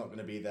that that's not going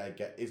to be there.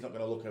 He's not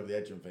going to look over the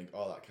edge and think,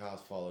 oh, that car's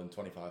fallen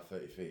 25,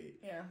 30 feet.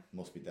 Yeah.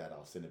 Must be dead,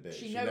 I'll sin a bit.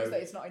 She knows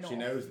that it's not enough. She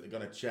knows that they're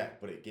going to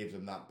check, but it gives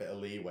them that bit of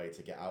leeway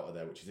to get out of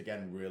there, which is,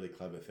 again, really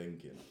clever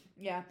thinking.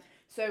 Yeah.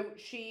 So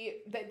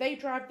they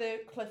drive the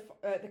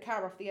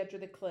car off the edge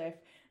of the cliff,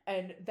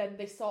 and then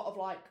they sort of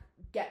like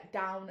get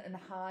down and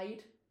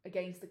hide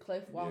against the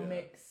cliff while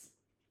Mick's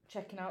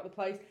checking out the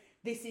place.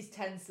 this is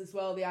tense as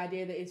well. The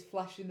idea that he's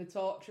flashing the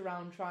torch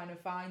around trying to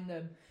find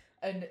them,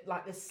 and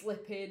like the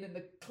slipping and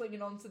the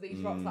clinging onto these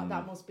rocks, like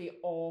that must be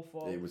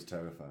awful. It was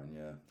terrifying,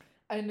 yeah.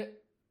 And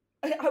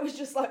I was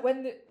just like,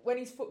 when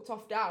he's fucked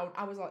off down,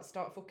 I was like,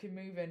 start fucking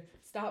moving,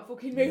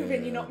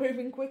 you're not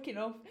moving quick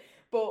enough.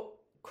 But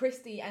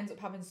Christy ends up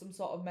having some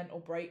sort of mental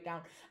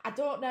breakdown. I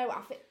don't know,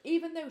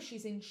 even though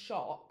she's in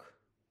shock,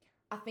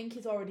 I think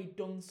he's already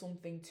done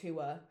something to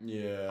her.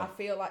 Yeah. I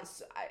feel like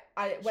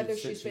whether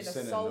she's been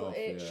assaulted,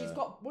 enough,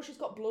 yeah. she's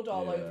got blood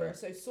all over her,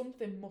 so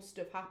something must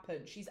have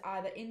happened. She's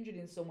either injured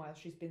in some way or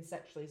she's been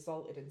sexually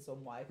assaulted in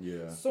some way.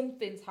 Yeah.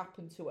 Something's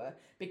happened to her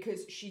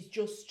because she's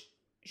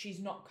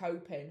not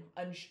coping.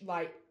 And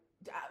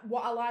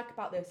what I like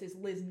about this is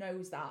Liz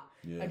knows that.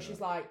 Yeah. And she's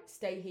like,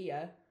 stay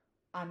here,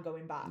 I'm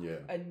going back. Yeah.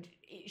 And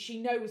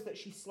she knows that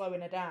she's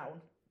slowing her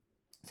down.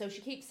 So she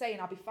keeps saying,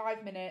 I'll be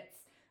 5 minutes.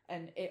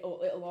 And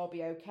it'll all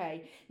be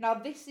okay. Now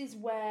this is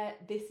where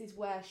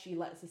she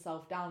lets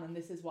herself down, and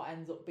this is what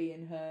ends up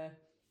being her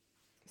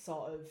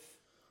sort of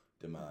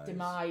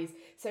demise.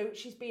 So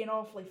she's being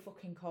awfully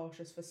fucking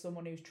cautious for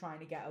someone who's trying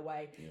to get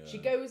away. Yeah. She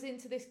goes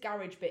into this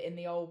garage bit in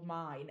the old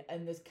mine,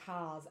 and there's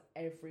cars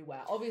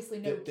everywhere. Obviously,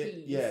 no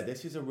keys. Yeah,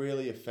 this is a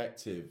really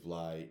effective.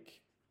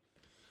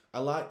 I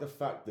like the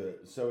fact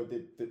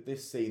that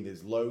this scene,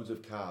 there's loads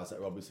of cars that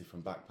are obviously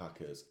from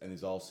backpackers, and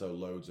there's also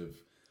loads of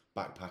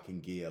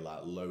backpacking gear,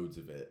 like loads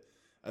of it,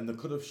 and they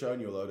could have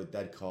shown you a load of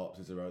dead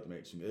corpses around that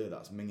makes you,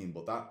 that's minging,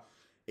 but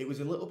it was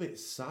a little bit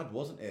sad,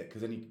 wasn't it? Because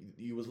then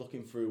you was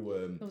looking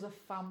through there was a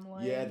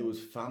family, there was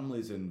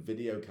families and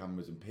video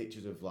cameras and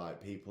pictures of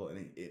like people,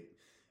 and it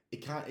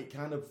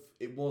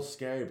was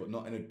scary, but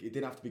not it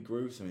didn't have to be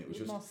gruesome. It was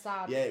just more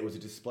sad. Yeah, it was a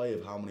display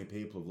of how many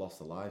people have lost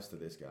their lives to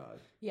this guy.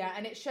 Yeah,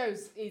 and it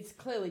shows he's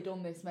clearly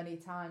done this many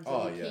times.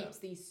 And he keeps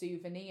these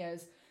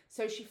souvenirs.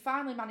 So she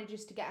finally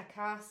manages to get a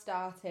car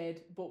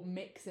started, but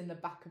Mick's in the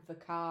back of the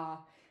car,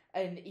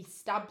 and he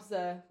stabs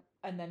her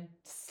and then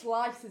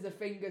slices her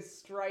fingers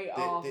straight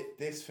off.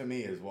 This for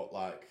me is what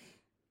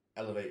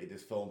elevated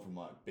this film from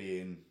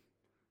being,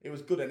 it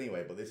was good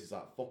anyway, but this is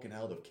fucking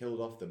hell. They've killed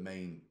off the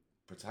main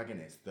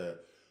protagonist, the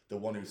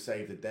one who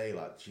saved the day.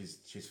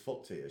 She's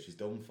fucked here. She's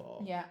done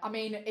for. Yeah, I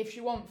mean, if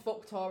she wasn't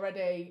fucked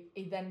already,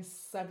 he then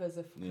severs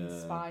her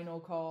fucking spinal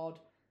cord.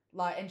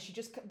 And she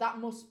just, that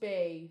must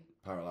be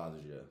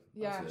paralyzes you.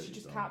 Yeah, she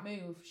just can't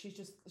move. She's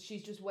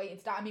just waiting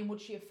to die. I mean, would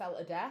she have felt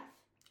a death?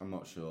 I'm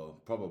not sure.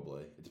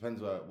 Probably. It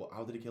depends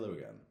how did he kill her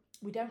again?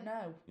 We don't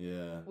know.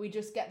 Yeah. We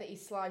just get that he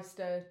sliced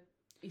her.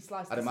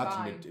 I'd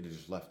imagine it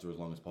just left her as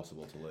long as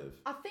possible to live.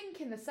 I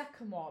think in the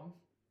second one,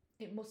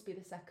 it must be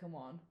the second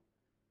one.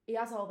 He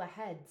has all the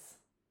heads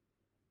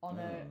on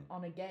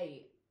a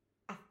gate.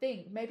 I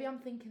think maybe I'm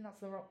thinking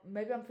that's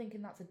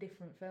a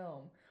different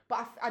film.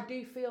 But I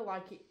do feel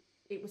like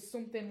it was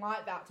something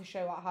like that to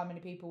show how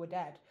many people were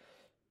dead.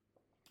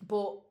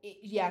 But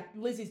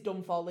Liz is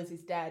done for. Liz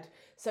is dead.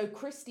 So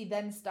Christy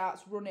then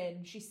starts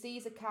running. She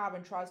sees a car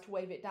and tries to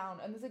wave it down.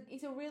 And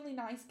he's a really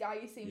nice guy,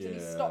 he seems. And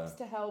he stops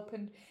to help.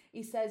 And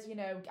he says,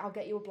 I'll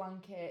get you a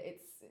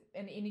blanket.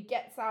 And he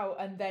gets out.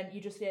 And then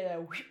you just hear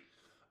the...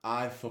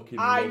 I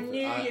knew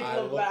you'd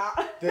love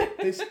that.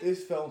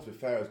 This film, to be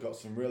fair, has got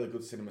some really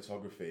good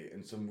cinematography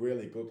and some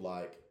really good,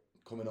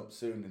 coming up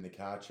soon in the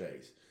car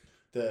chase.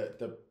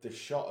 The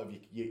shot of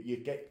you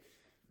get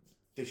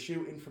the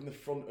shooting from the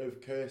front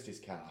of Kirsty's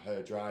car,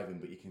 her driving,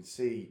 but you can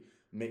see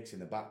Mick's in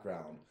the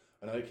background,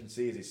 and all you can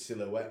see is his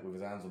silhouette with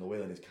his hands on the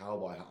wheel and his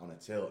cowboy hat on a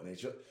tilt, and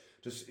it's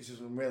just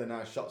some really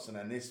nice shots. And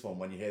then this one,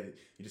 when you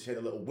just hear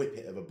the little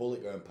whippet of a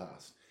bullet going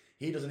past,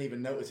 he doesn't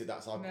even notice it.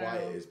 That's how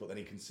quiet it is. But then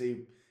he can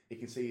see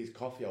his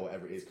coffee or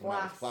whatever it is coming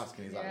out of his flask,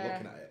 and he's looking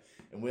at it.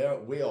 And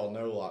we all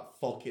know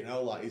fucking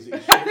hell, he's shooting,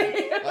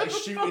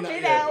 shooting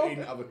at you, he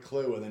didn't have a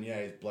clue, and then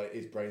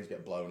his brains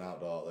get blown out,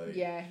 don't they?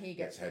 Yeah, he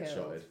gets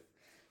headshotted.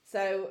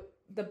 So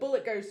the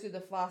bullet goes through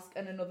the flask,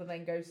 and another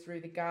then goes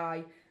through the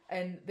guy,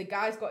 and the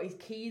guy's got his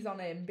keys on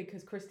him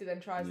because Christy then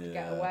tries to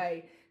get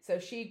away. So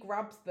she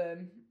grabs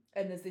them,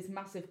 and there's this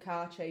massive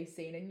car chase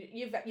scene, and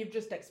you've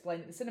just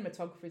explained it. The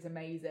cinematography is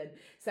amazing.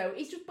 So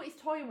he's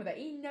toying with it.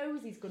 He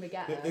knows he's gonna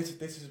get her. This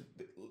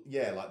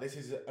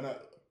is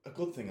a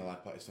good thing I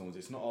like about this film is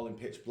it's not all in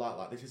pitch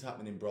black. This is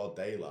happening in broad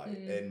daylight,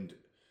 and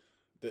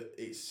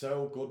it's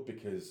so good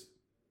because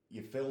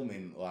you're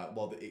filming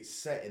it's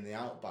set in the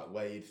outback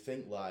where you'd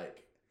think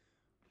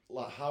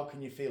how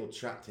can you feel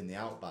trapped in the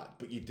outback?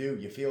 But you do.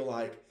 You feel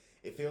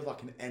it feels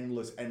like an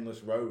endless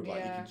road.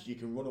 You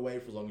can run away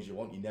for as long as you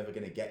want. You're never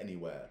gonna get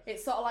anywhere.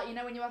 It's sort of like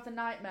when you have the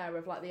nightmare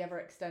of the ever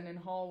extending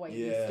hallway.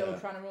 Yeah. You're still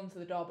trying to run to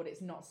the door, but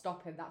it's not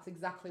stopping. That's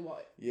exactly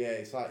what. Yeah,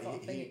 it's like sort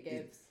of thing it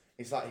gives.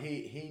 It's like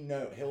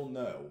he'll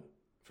know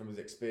from his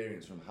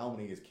experience from how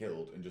many he's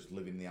killed and just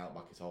living the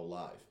outback his whole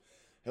life.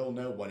 He'll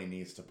know when he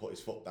needs to put his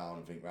foot down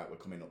and think, right, we're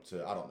coming up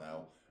to, I don't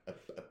know,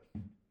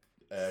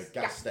 a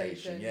gas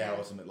station,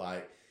 or something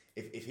like.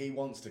 If he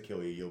wants to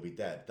kill you, you'll be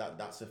dead.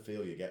 That's a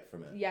feel you get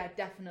from it. Yeah,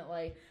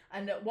 definitely.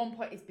 And at one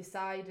point, he's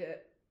beside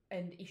it,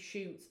 and he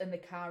shoots, and the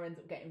car ends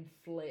up getting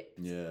flipped.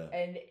 Yeah.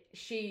 And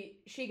she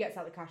gets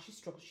out of the car. She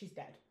struggles. She's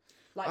dead.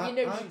 Like, I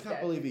she's can't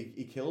dead. believe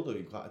he killed her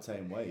in quite a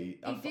tame way.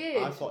 He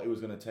did. I thought he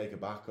was going to take her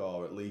back,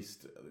 or at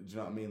least, do you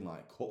know what I mean?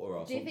 Like, cut her or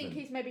something. Do you think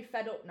he's maybe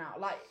fed up now?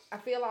 Like, I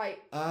feel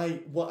like...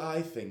 What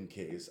I think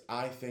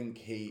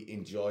he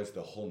enjoys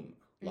the hunt.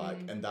 Like,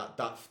 and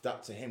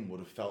that to him would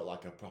have felt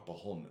like a proper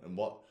hunt. And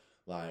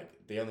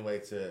the only way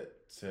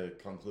to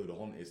conclude a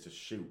hunt is to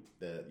shoot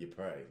your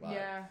prey. Like,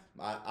 yeah.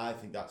 I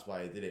think that's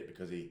why he did it,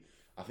 because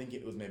I think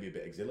it was maybe a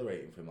bit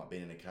exhilarating for him, like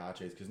being in a car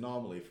chase. Because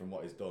normally, from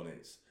what he's done,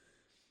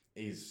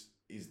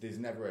 there's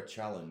never a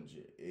challenge.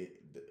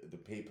 The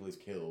people he's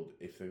killed,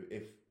 if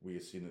we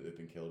assume that they've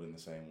been killed in the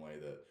same way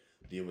that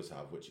the others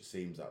have, which it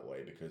seems that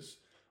way, because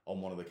on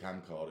one of the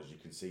camcorders you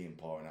can see him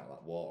pouring out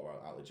that water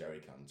out the jerry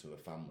can to a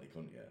family,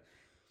 couldn't you?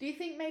 Do you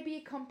think maybe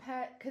he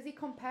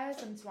compares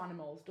them to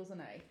animals, doesn't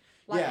he?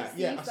 He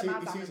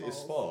sees it as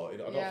sport. I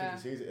don't think he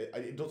sees it.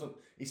 It doesn't.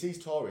 He sees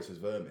tourists as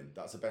vermin.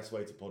 That's the best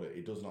way to put it.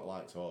 He does not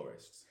like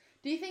tourists.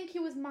 Do you think he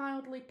was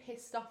mildly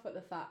pissed off at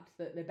the fact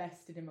that they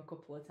bested him a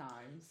couple of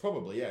times?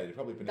 Probably, yeah. He'd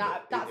probably been.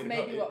 That's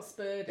maybe what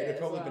spurred it. He'd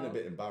probably been a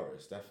bit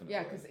embarrassed, definitely.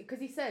 Yeah, because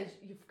he says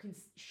you fucking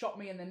shot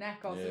me in the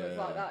neck or something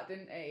like that,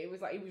 didn't he? It was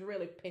like he was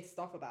really pissed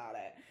off about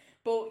it.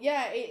 But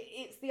yeah,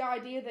 it's the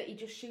idea that he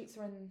just shoots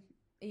her and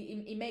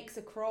he makes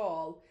her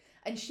crawl,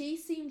 and she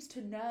seems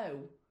to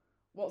know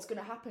what's going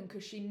to happen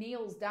because she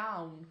kneels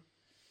down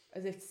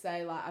as if to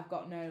say, like, I've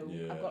got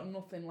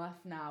nothing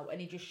left now,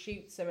 and he just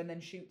shoots her and then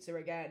shoots her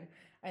again.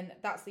 And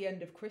that's the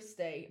end of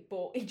Christie,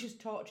 but he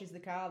just torches the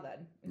car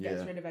then and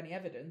gets rid of any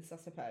evidence, I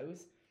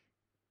suppose.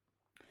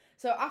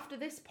 So after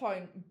this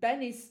point,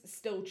 Ben is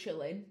still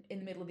chilling in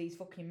the middle of these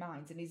fucking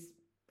mines, and his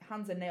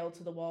hands are nailed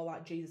to the wall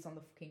like Jesus on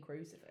the fucking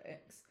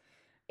crucifix.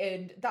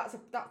 And that's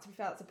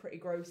a pretty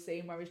gross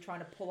scene where he's trying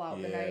to pull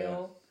out the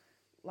nail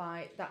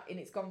like that, and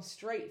it's gone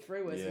straight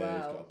through as well.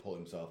 Yeah, he's got to pull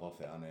himself off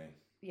it, hasn't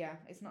he? Yeah,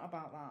 it's not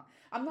about that.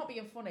 I'm not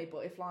being funny, but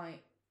if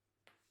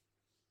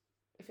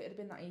it had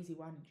been that easy,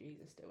 why didn't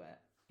Jesus do it?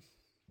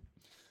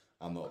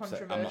 I'm not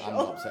upset. I'm not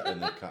upset when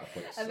the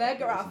Catholics. And there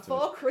go our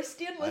 4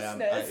 Christian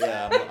listeners.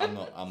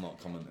 I'm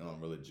not commenting on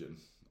religion.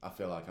 I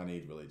feel like I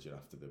need religion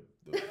after the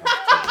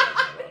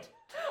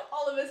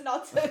Oliver's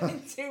not turned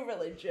into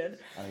religion.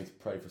 I need to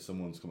pray for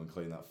someone to come and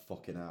clean that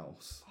fucking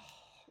house. Oh,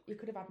 you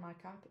could have had my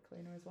carpet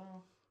cleaner as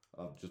well.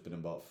 I've just been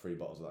and bought 3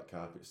 bottles of that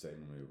carpet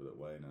stain remover that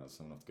way now,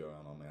 so I'm going to have to go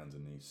around on my hands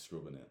and knees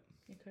scrubbing it.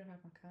 You could have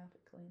had my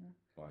carpet cleaner.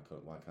 Why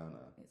can't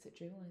I? It's at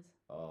Julie's.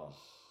 Oh.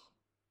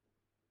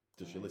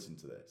 Does she listen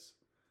to this?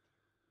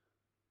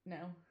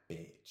 No.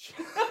 Bitch.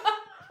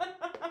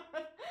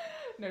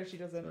 No, she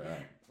doesn't.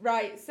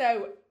 Right,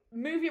 so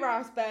move your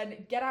ass,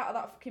 Ben. Get out of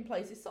that fucking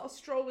place. He's sort of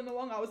strolling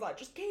along. I was like,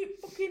 just keep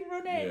fucking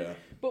running. Yeah.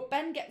 But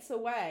Ben gets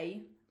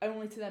away,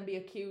 only to then be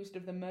accused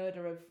of the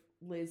murder of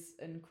Liz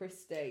and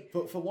Christie.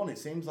 But for one, it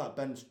seems like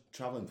Ben's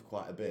travelling for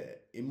quite a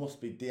bit. He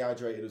must be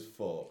dehydrated as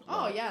fuck.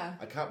 Oh, yeah.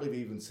 I can't believe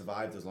he even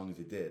survived as long as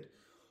he did.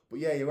 But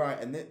yeah, you're right.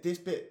 And this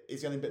bit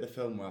is the only bit of the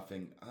film where I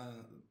think,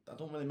 that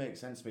don't really make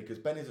sense to me, because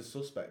Ben is a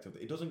suspect of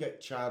it. He doesn't get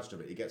charged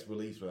of it. He gets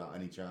released without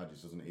any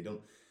charges, doesn't he? He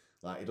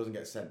doesn't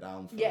get sent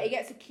down for it. He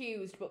gets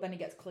accused, but then he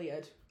gets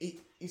cleared.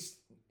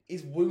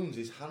 His wounds,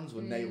 his hands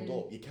were nailed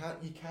up. You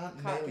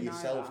can't nail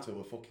yourself to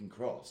a fucking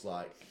cross.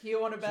 Like,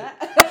 you want to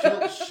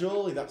bet?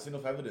 Surely that's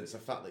enough evidence. The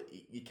fact that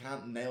you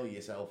can't nail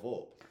yourself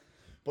up.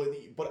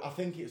 But I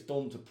think it's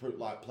done to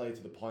play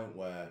to the point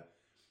where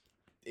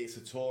it's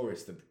a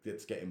tourist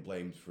that's getting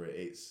blamed for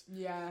it.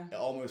 It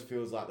almost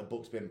feels like the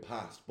book's been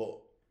passed, but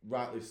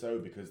rightly so,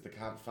 because they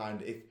can't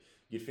find it.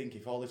 You'd think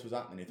if all this was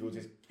happening, if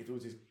it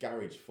was his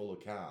garage full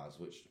of cars,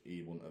 which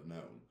he wouldn't have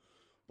known,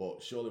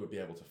 but surely we'd be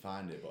able to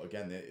find it. But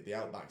again, the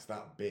Outback's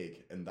that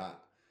big, and that,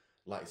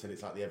 like I said,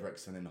 it's like the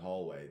ever-extending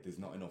hallway. There's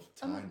not enough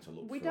time to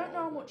look. We don't know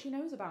how much he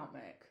knows about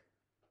Mick.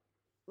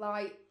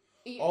 Like,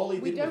 all he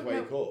did was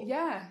wake up.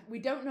 Yeah, we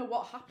don't know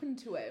what happened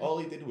to him. All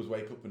he did was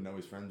wake up and know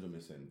his friends were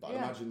missing. But I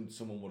imagine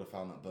someone would have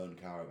found that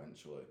burnt car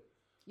eventually.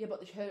 Yeah,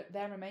 but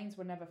their remains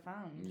were never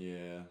found.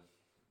 Yeah.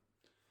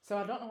 So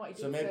I don't know what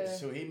he did.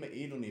 So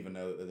he don't even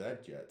know that they're dead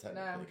yet,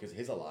 technically, because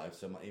he's alive.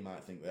 So he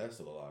might think they're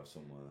still alive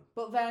somewhere.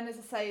 But then, as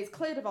I say, he's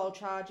cleared of all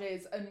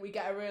charges, and we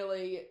get a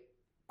really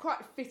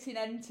quite fitting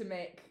end to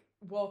Mick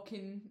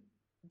walking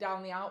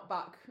down the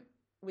Outback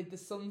with the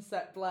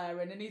sunset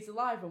blaring, and he's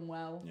alive and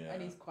well,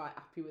 and he's quite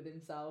happy with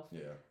himself.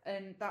 Yeah.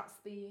 And that's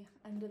the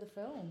end of the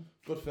film.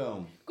 Good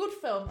film. Good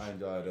film. I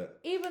enjoyed it.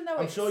 Even though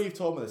I'm sure you've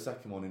told me the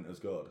second one isn't as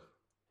good.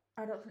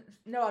 I don't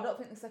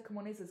think the second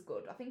one is as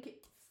good. I think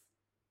it's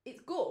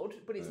good,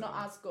 but it's not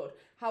as good.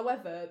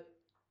 However,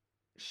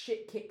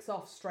 shit kicks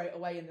off straight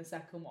away in the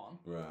second one.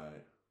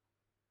 Right.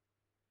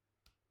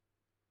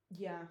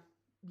 Yeah.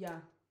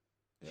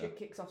 Shit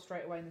kicks off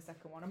straight away in the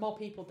second one. And more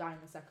people die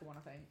in the second one,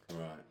 I think.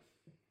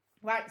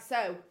 Right,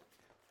 so,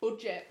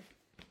 budget.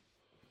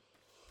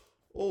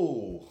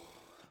 Oh,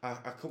 I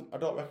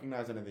don't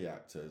recognise any of the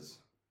actors.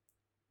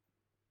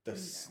 The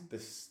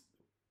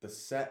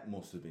set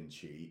must have been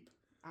cheap.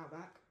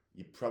 Outback.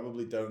 You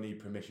probably don't need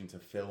permission to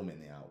film in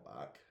the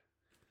Outback.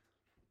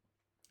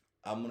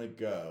 I'm going to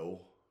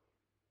go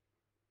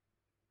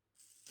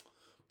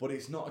but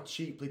it's not a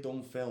cheaply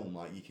done film.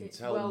 Like, you can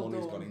tell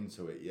money's gone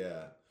into it.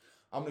 Yeah,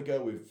 I'm gonna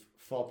go with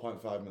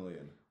 4.5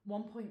 million.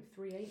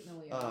 1.38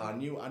 million. Ah, I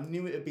knew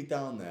it'd be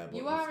down there.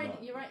 But you're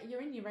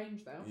in your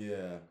range though.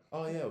 Yeah.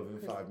 Oh yeah,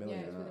 within 5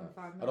 million. Yeah, it's within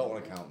 5 million. I don't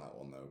want to count that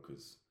one though,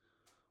 because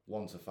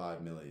 1 to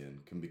 5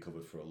 million can be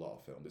covered for a lot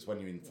of films. It's when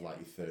you're into like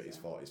your 30s,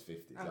 40s,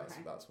 50s.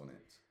 Okay. That's when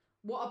it's.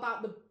 What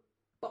about the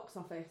box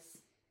office?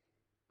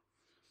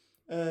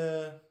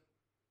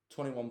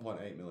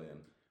 21.8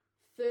 million.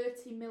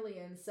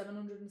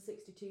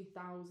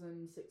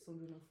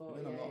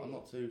 30,762,648. I'm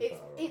not too far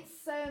off.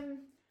 It's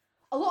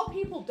a lot of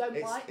people don't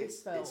like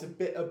this film. It's a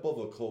bit above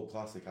a cult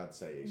classic, I'd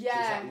say. It's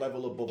that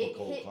level above a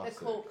cult classic. It hit the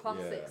cult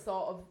classic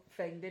sort of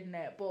thing, didn't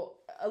it? But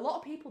a lot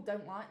of people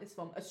don't like this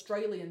film.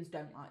 Australians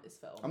don't like this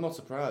film. I'm not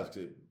surprised,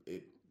 because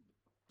it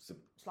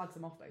slags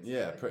them off, basically.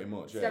 Yeah, pretty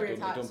much. Yeah.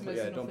 Stereotypes don't put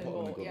it in a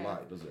good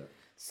light, does it?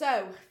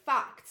 So,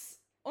 facts.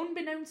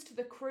 Unbeknownst to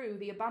the crew,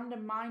 the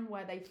abandoned mine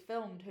where they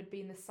filmed had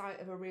been the site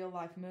of a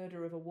real-life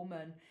murder of a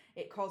woman.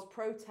 It caused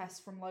protests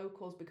from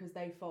locals because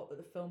they thought that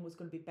the film was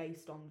going to be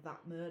based on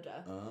that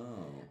murder. Oh.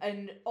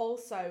 And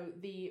also,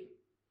 the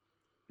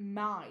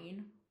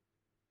mine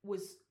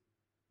was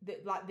the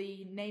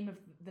name of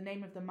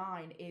the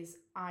mine is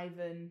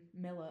Ivan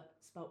Millet,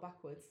 spelt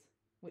backwards,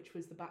 which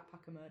was the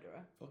backpacker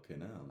murderer. Fucking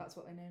hell. That's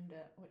what they named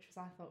it, which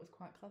I thought was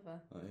quite clever.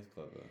 That is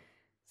clever.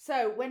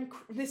 So,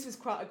 this was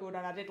quite a good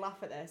one, I did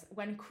laugh at this.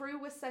 When crew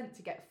was sent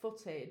to get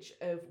footage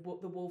of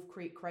the Wolf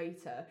Creek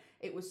crater,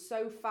 it was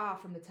so far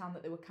from the town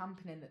that they were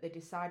camping in that they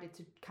decided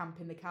to camp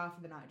in the car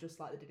for the night, just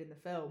like they did in the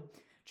film.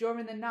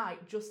 During the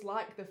night, just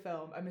like the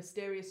film, a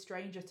mysterious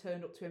stranger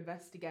turned up to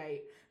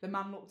investigate. The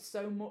man looked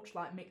so much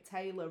like Mick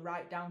Taylor,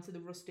 right down to the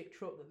rustic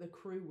truck, that the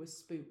crew was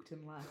spooked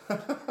and left.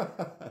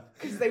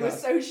 Because they were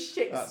so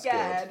shit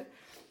scared. Good.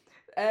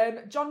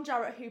 John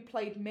Jarratt, who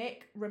played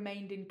Mick,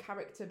 remained in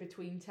character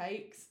between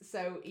takes,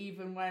 so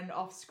even when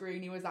off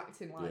screen he was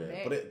acting like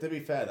Mick. But to be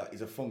fair, that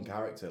he's a fun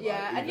character.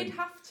 Yeah, and you'd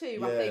have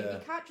to. I think you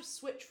can't just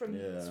switch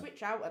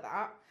out of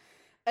that.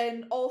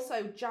 And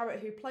also, Jarratt,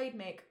 who played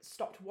Mick,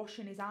 stopped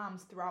washing his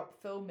arms throughout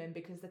filming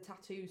because the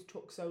tattoos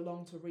took so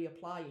long to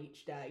reapply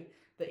each day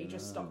that he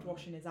just stopped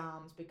washing his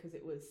arms because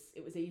it was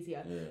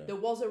easier. Yeah. There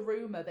was a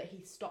rumour that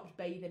he stopped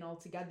bathing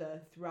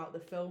altogether throughout the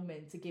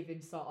filming to give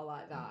him sort of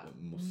like that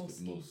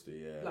musty,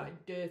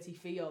 like dirty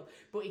feel.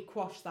 But he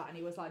quashed that and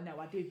he was like, no,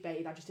 I did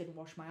bathe, I just didn't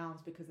wash my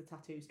arms because the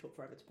tattoos took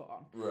forever to put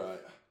on. Right.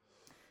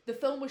 The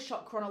film was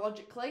shot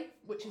chronologically,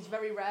 which is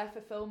very rare for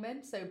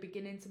filming, so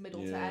beginning to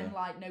middle to end,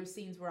 like no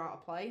scenes were out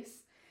of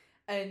place.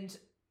 And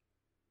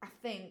I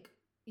think,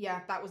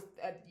 that was,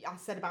 I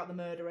said about the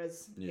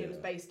murderers, it was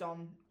based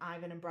on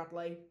Ivan and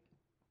Bradley.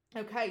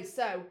 Okay,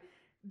 so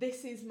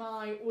this is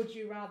my would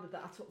you rather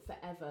that I took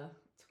forever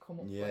to come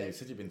up with. Yeah, you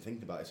said you've been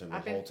thinking about it the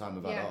whole time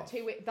we've had off.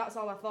 That's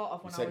all I thought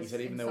of when I was. You said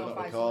even though we're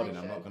not recording,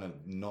 I'm not going to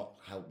not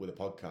help with a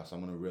podcast.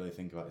 I'm going to really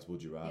think about this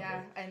would you rather.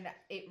 Yeah, and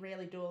it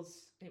really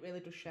does. It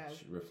really does show.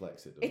 It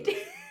reflects it, doesn't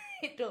it?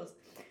 It does.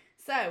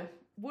 So,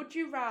 would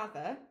you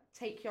rather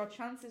take your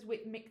chances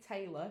with Mick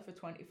Taylor for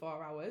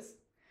 24 hours,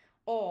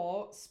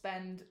 or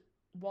spend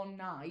one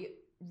night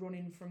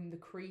running from the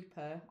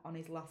creeper on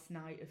his last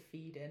night of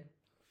feeding?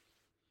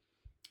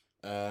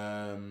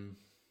 I'd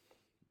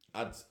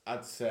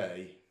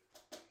say.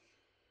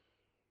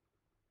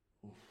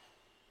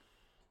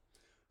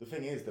 The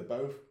thing is, they're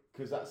both,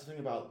 because that's the thing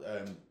about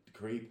the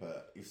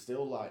creeper. He's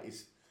still like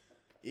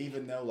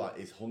even though like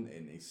he's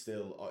hunting, he's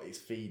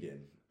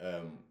feeding.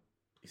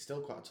 He's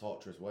still quite a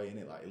torturous way, isn't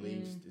it? Like he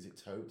leaves. Is it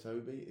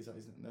Toby? Is that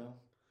his name? No,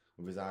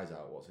 with his eyes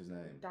out. What's his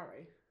name?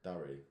 Darry.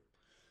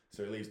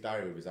 So he leaves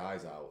Darry with his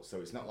eyes out.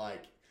 So it's not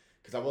like,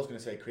 because I was going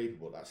to say creepy,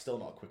 but that's still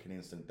not a quick and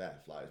instant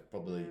death. Like it's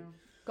probably. Yeah.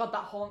 God,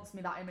 that haunts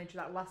me. That image,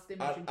 that last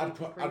image. I'd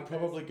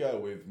probably go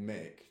with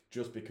Mick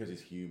just because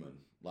he's human.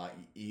 Like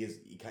he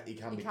can be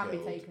killed. He can be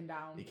taken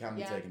down. He can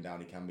be taken down.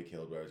 He can be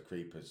killed. Whereas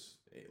Creeper's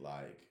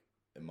like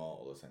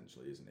immortal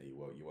essentially, isn't he? You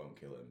won't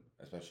kill him,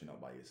 especially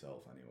not by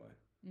yourself anyway.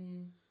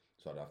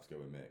 So I'd have to go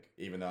with Mick,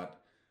 even though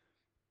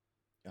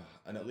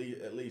and at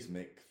least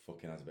Mick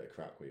fucking has a bit of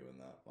crack with you and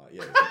that. Like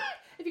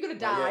if you're gonna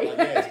die,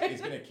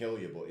 he's gonna kill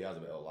you, but he has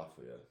a bit of a laugh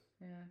with you.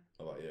 Yeah.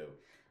 How about you?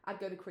 I'd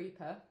go the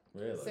Creeper.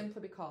 Really?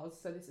 Simply because,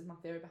 so this is my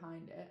theory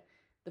behind it.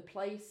 The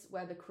place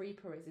where the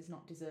Creeper is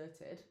not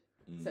deserted.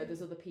 So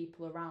there's other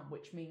people around,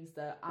 which means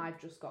that I've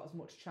just got as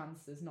much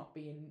chance as not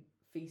being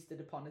feasted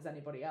upon as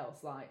anybody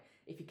else. Like,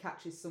 if he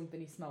catches something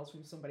he smells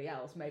from somebody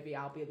else, maybe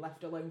I'll be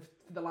left alone for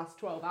the last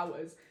 12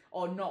 hours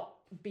or not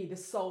be the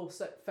sole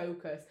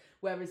focus,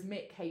 whereas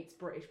Mick hates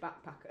British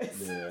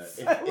backpackers. Yeah.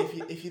 So...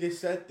 if you'd have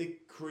said the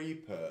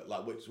Creeper,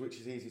 like which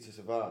is easy to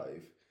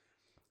survive,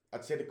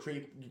 I'd say the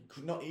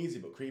not easy,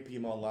 but creepy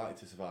you're more likely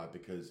to survive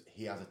because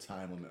he has a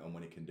time limit on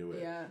when he can do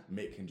it. Yeah.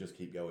 Mick can just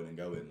keep going and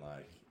going,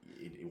 like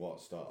he won't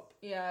stop.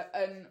 Yeah,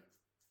 and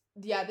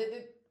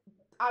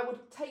I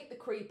would take the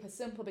Creeper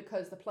simply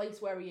because the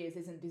place where he is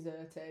isn't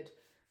deserted.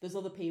 There's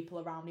other people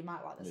around. He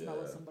might like the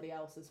smell of somebody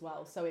else as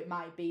well. So it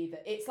might be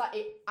that it's like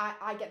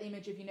I get the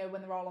image of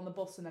when they're all on the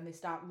bus and then they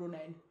start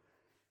running.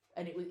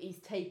 and he's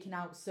taking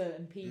out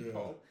certain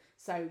people. Yeah.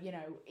 So, you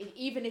know,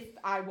 even if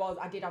I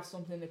did have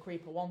something the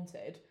Creeper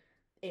wanted,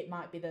 it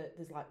might be that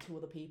there's like 2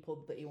 other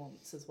people that he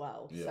wants as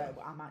well. Yeah.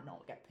 So I might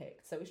not get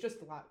picked. So it's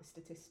just like the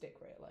statistic,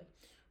 really.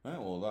 Right,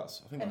 well,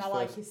 I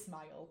like his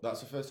smile.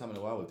 That's the first time in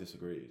a while we've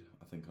disagreed,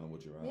 I think, on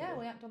Would You Rather. Yeah,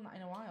 we haven't done that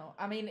in a while.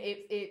 I mean,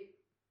 it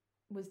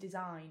was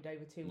designed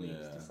over 2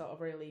 weeks to sort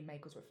of really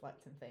make us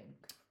reflect and think.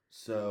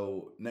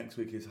 So, next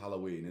week is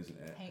Halloween, isn't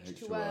it?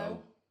 H2O.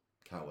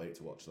 Can't wait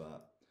to watch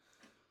that.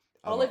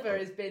 Oliver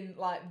has been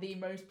like the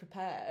most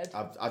prepared.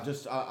 I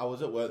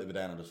was at work the other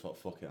day and I just thought,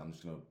 fuck it, I'm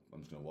just gonna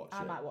watch it.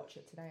 I might watch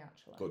it today,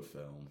 actually. Good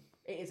film.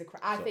 It is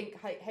I think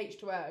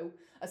H2O,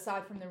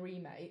 aside from the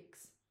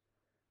remakes,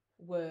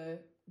 were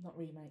not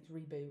remakes,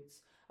 reboots.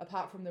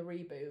 Apart from the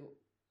reboot,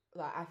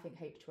 like I think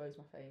H2O is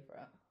my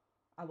favourite.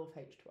 I love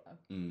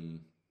H2O.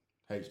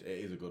 It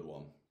is a good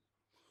one.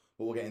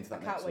 But we'll get into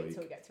that next week. I can't wait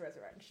till we get to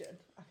Resurrection.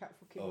 I can't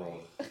fucking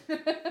wait.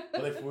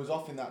 Well, if it was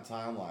off in that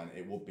timeline,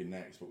 it would be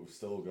next, but we've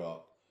still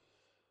got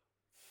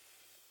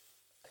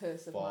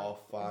Curse of 4,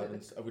 5,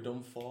 and have we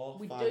done 4,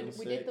 5, and 6?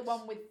 We did the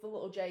one with the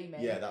little Jamie.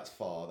 Yeah, that's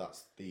 4.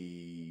 That's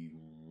the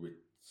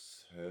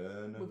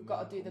Return of We've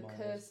got to do the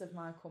Curse of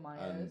Michael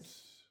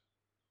Myers.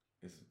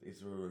 And is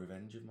there a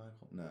Revenge of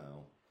Michael?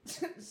 No.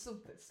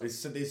 Something.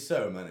 There's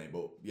so many,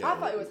 but yeah. I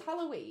thought it was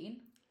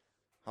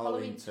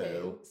Halloween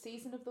 2,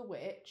 Season of the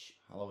Witch,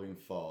 Halloween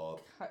 4,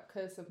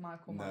 Curse of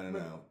Michael Myers.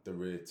 No, the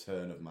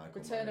Return of Michael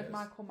Myers. Return of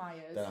Michael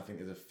Myers. Then I think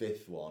there's a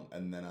 5th one,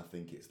 and then I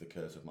think it's the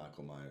Curse of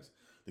Michael Myers.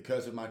 The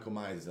Curse of Michael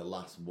Myers is the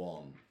last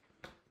one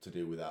to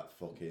do with that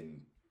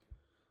fucking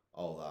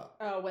all that.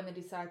 Oh, when they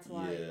decide to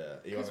like. Yeah,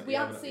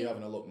 you're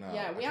having a look now.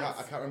 Yeah,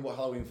 I can't remember what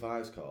Halloween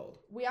 5's called.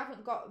 We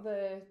haven't got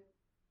the.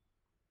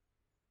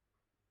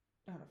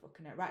 I don't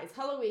fucking know. Right, it's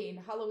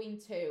Halloween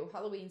 2,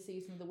 Halloween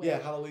Season of the Witch. Yeah,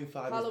 Halloween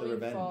 5 is the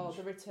Revenge. Halloween 4,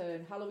 the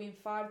Return. Halloween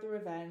 5, the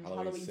Revenge.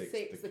 Halloween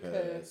 6, the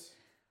Curse.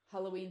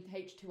 Halloween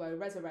H2O,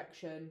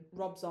 Resurrection.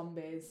 Rob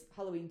Zombies.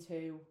 Halloween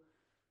 2,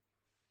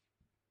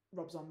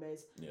 Rob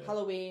Zombies. Yeah.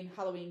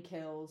 Halloween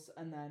Kills,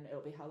 and then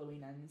it'll be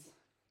Halloween Ends.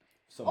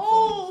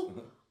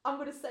 I'm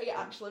going to say it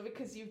actually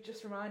because you've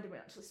just reminded me,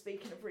 actually,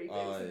 speaking of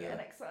reboots and getting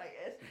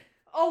excited.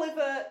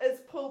 Oliver has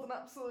pulled an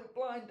absolute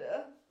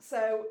blinder.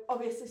 So,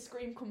 obviously,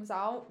 Scream comes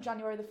out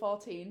January the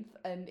 14th,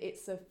 and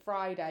it's a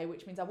Friday,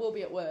 which means I will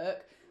be at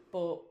work,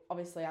 but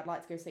obviously I'd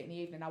like to go see it in the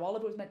evening. Now,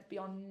 Oliver was meant to be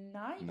on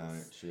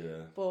nights,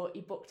 but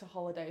he booked a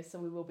holiday, so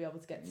we will be able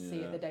to get to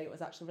see it the day it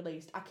was actually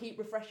released. I keep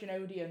refreshing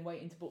Odeon,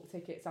 waiting to book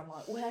tickets. I'm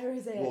like, where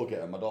is it? We'll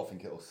get them. I don't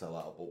think it'll sell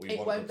out, but we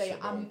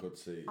want good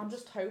seats. I'm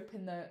just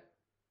hoping that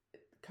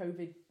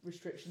COVID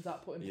restrictions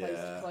aren't put in place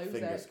to close it.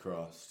 Fingers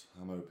crossed.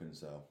 I'm hoping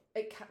so.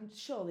 It can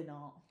surely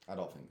not. I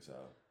don't think so.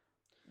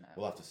 No.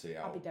 We'll have to see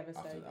I'll be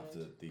devastated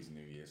after these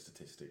New Year's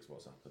statistics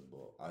what's happened,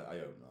 but I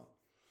hope not.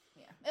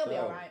 Yeah, it'll be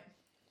alright.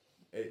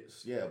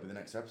 It'll be the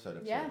next episode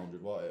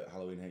 100. What,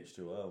 Halloween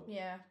H2O?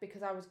 Yeah,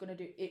 because I was gonna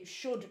do it.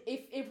 Should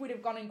if we'd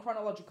have gone in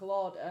chronological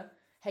order,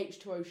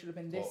 H2O should have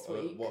been this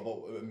week. What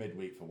about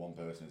midweek for one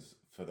person is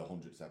for the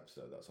 100th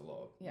episode? That's a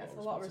lot. It's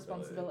a lot of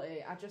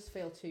responsibility. I just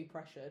feel too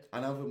pressured.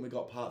 And haven't we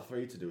got part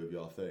 3 to do with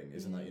your thing?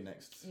 Isn't that your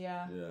next?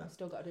 Yeah. I've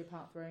still got to do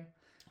part 3.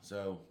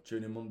 So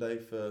tune in Monday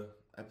for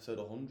episode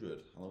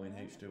 100, Halloween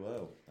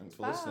H2O. Thanks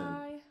for listening.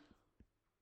 Bye.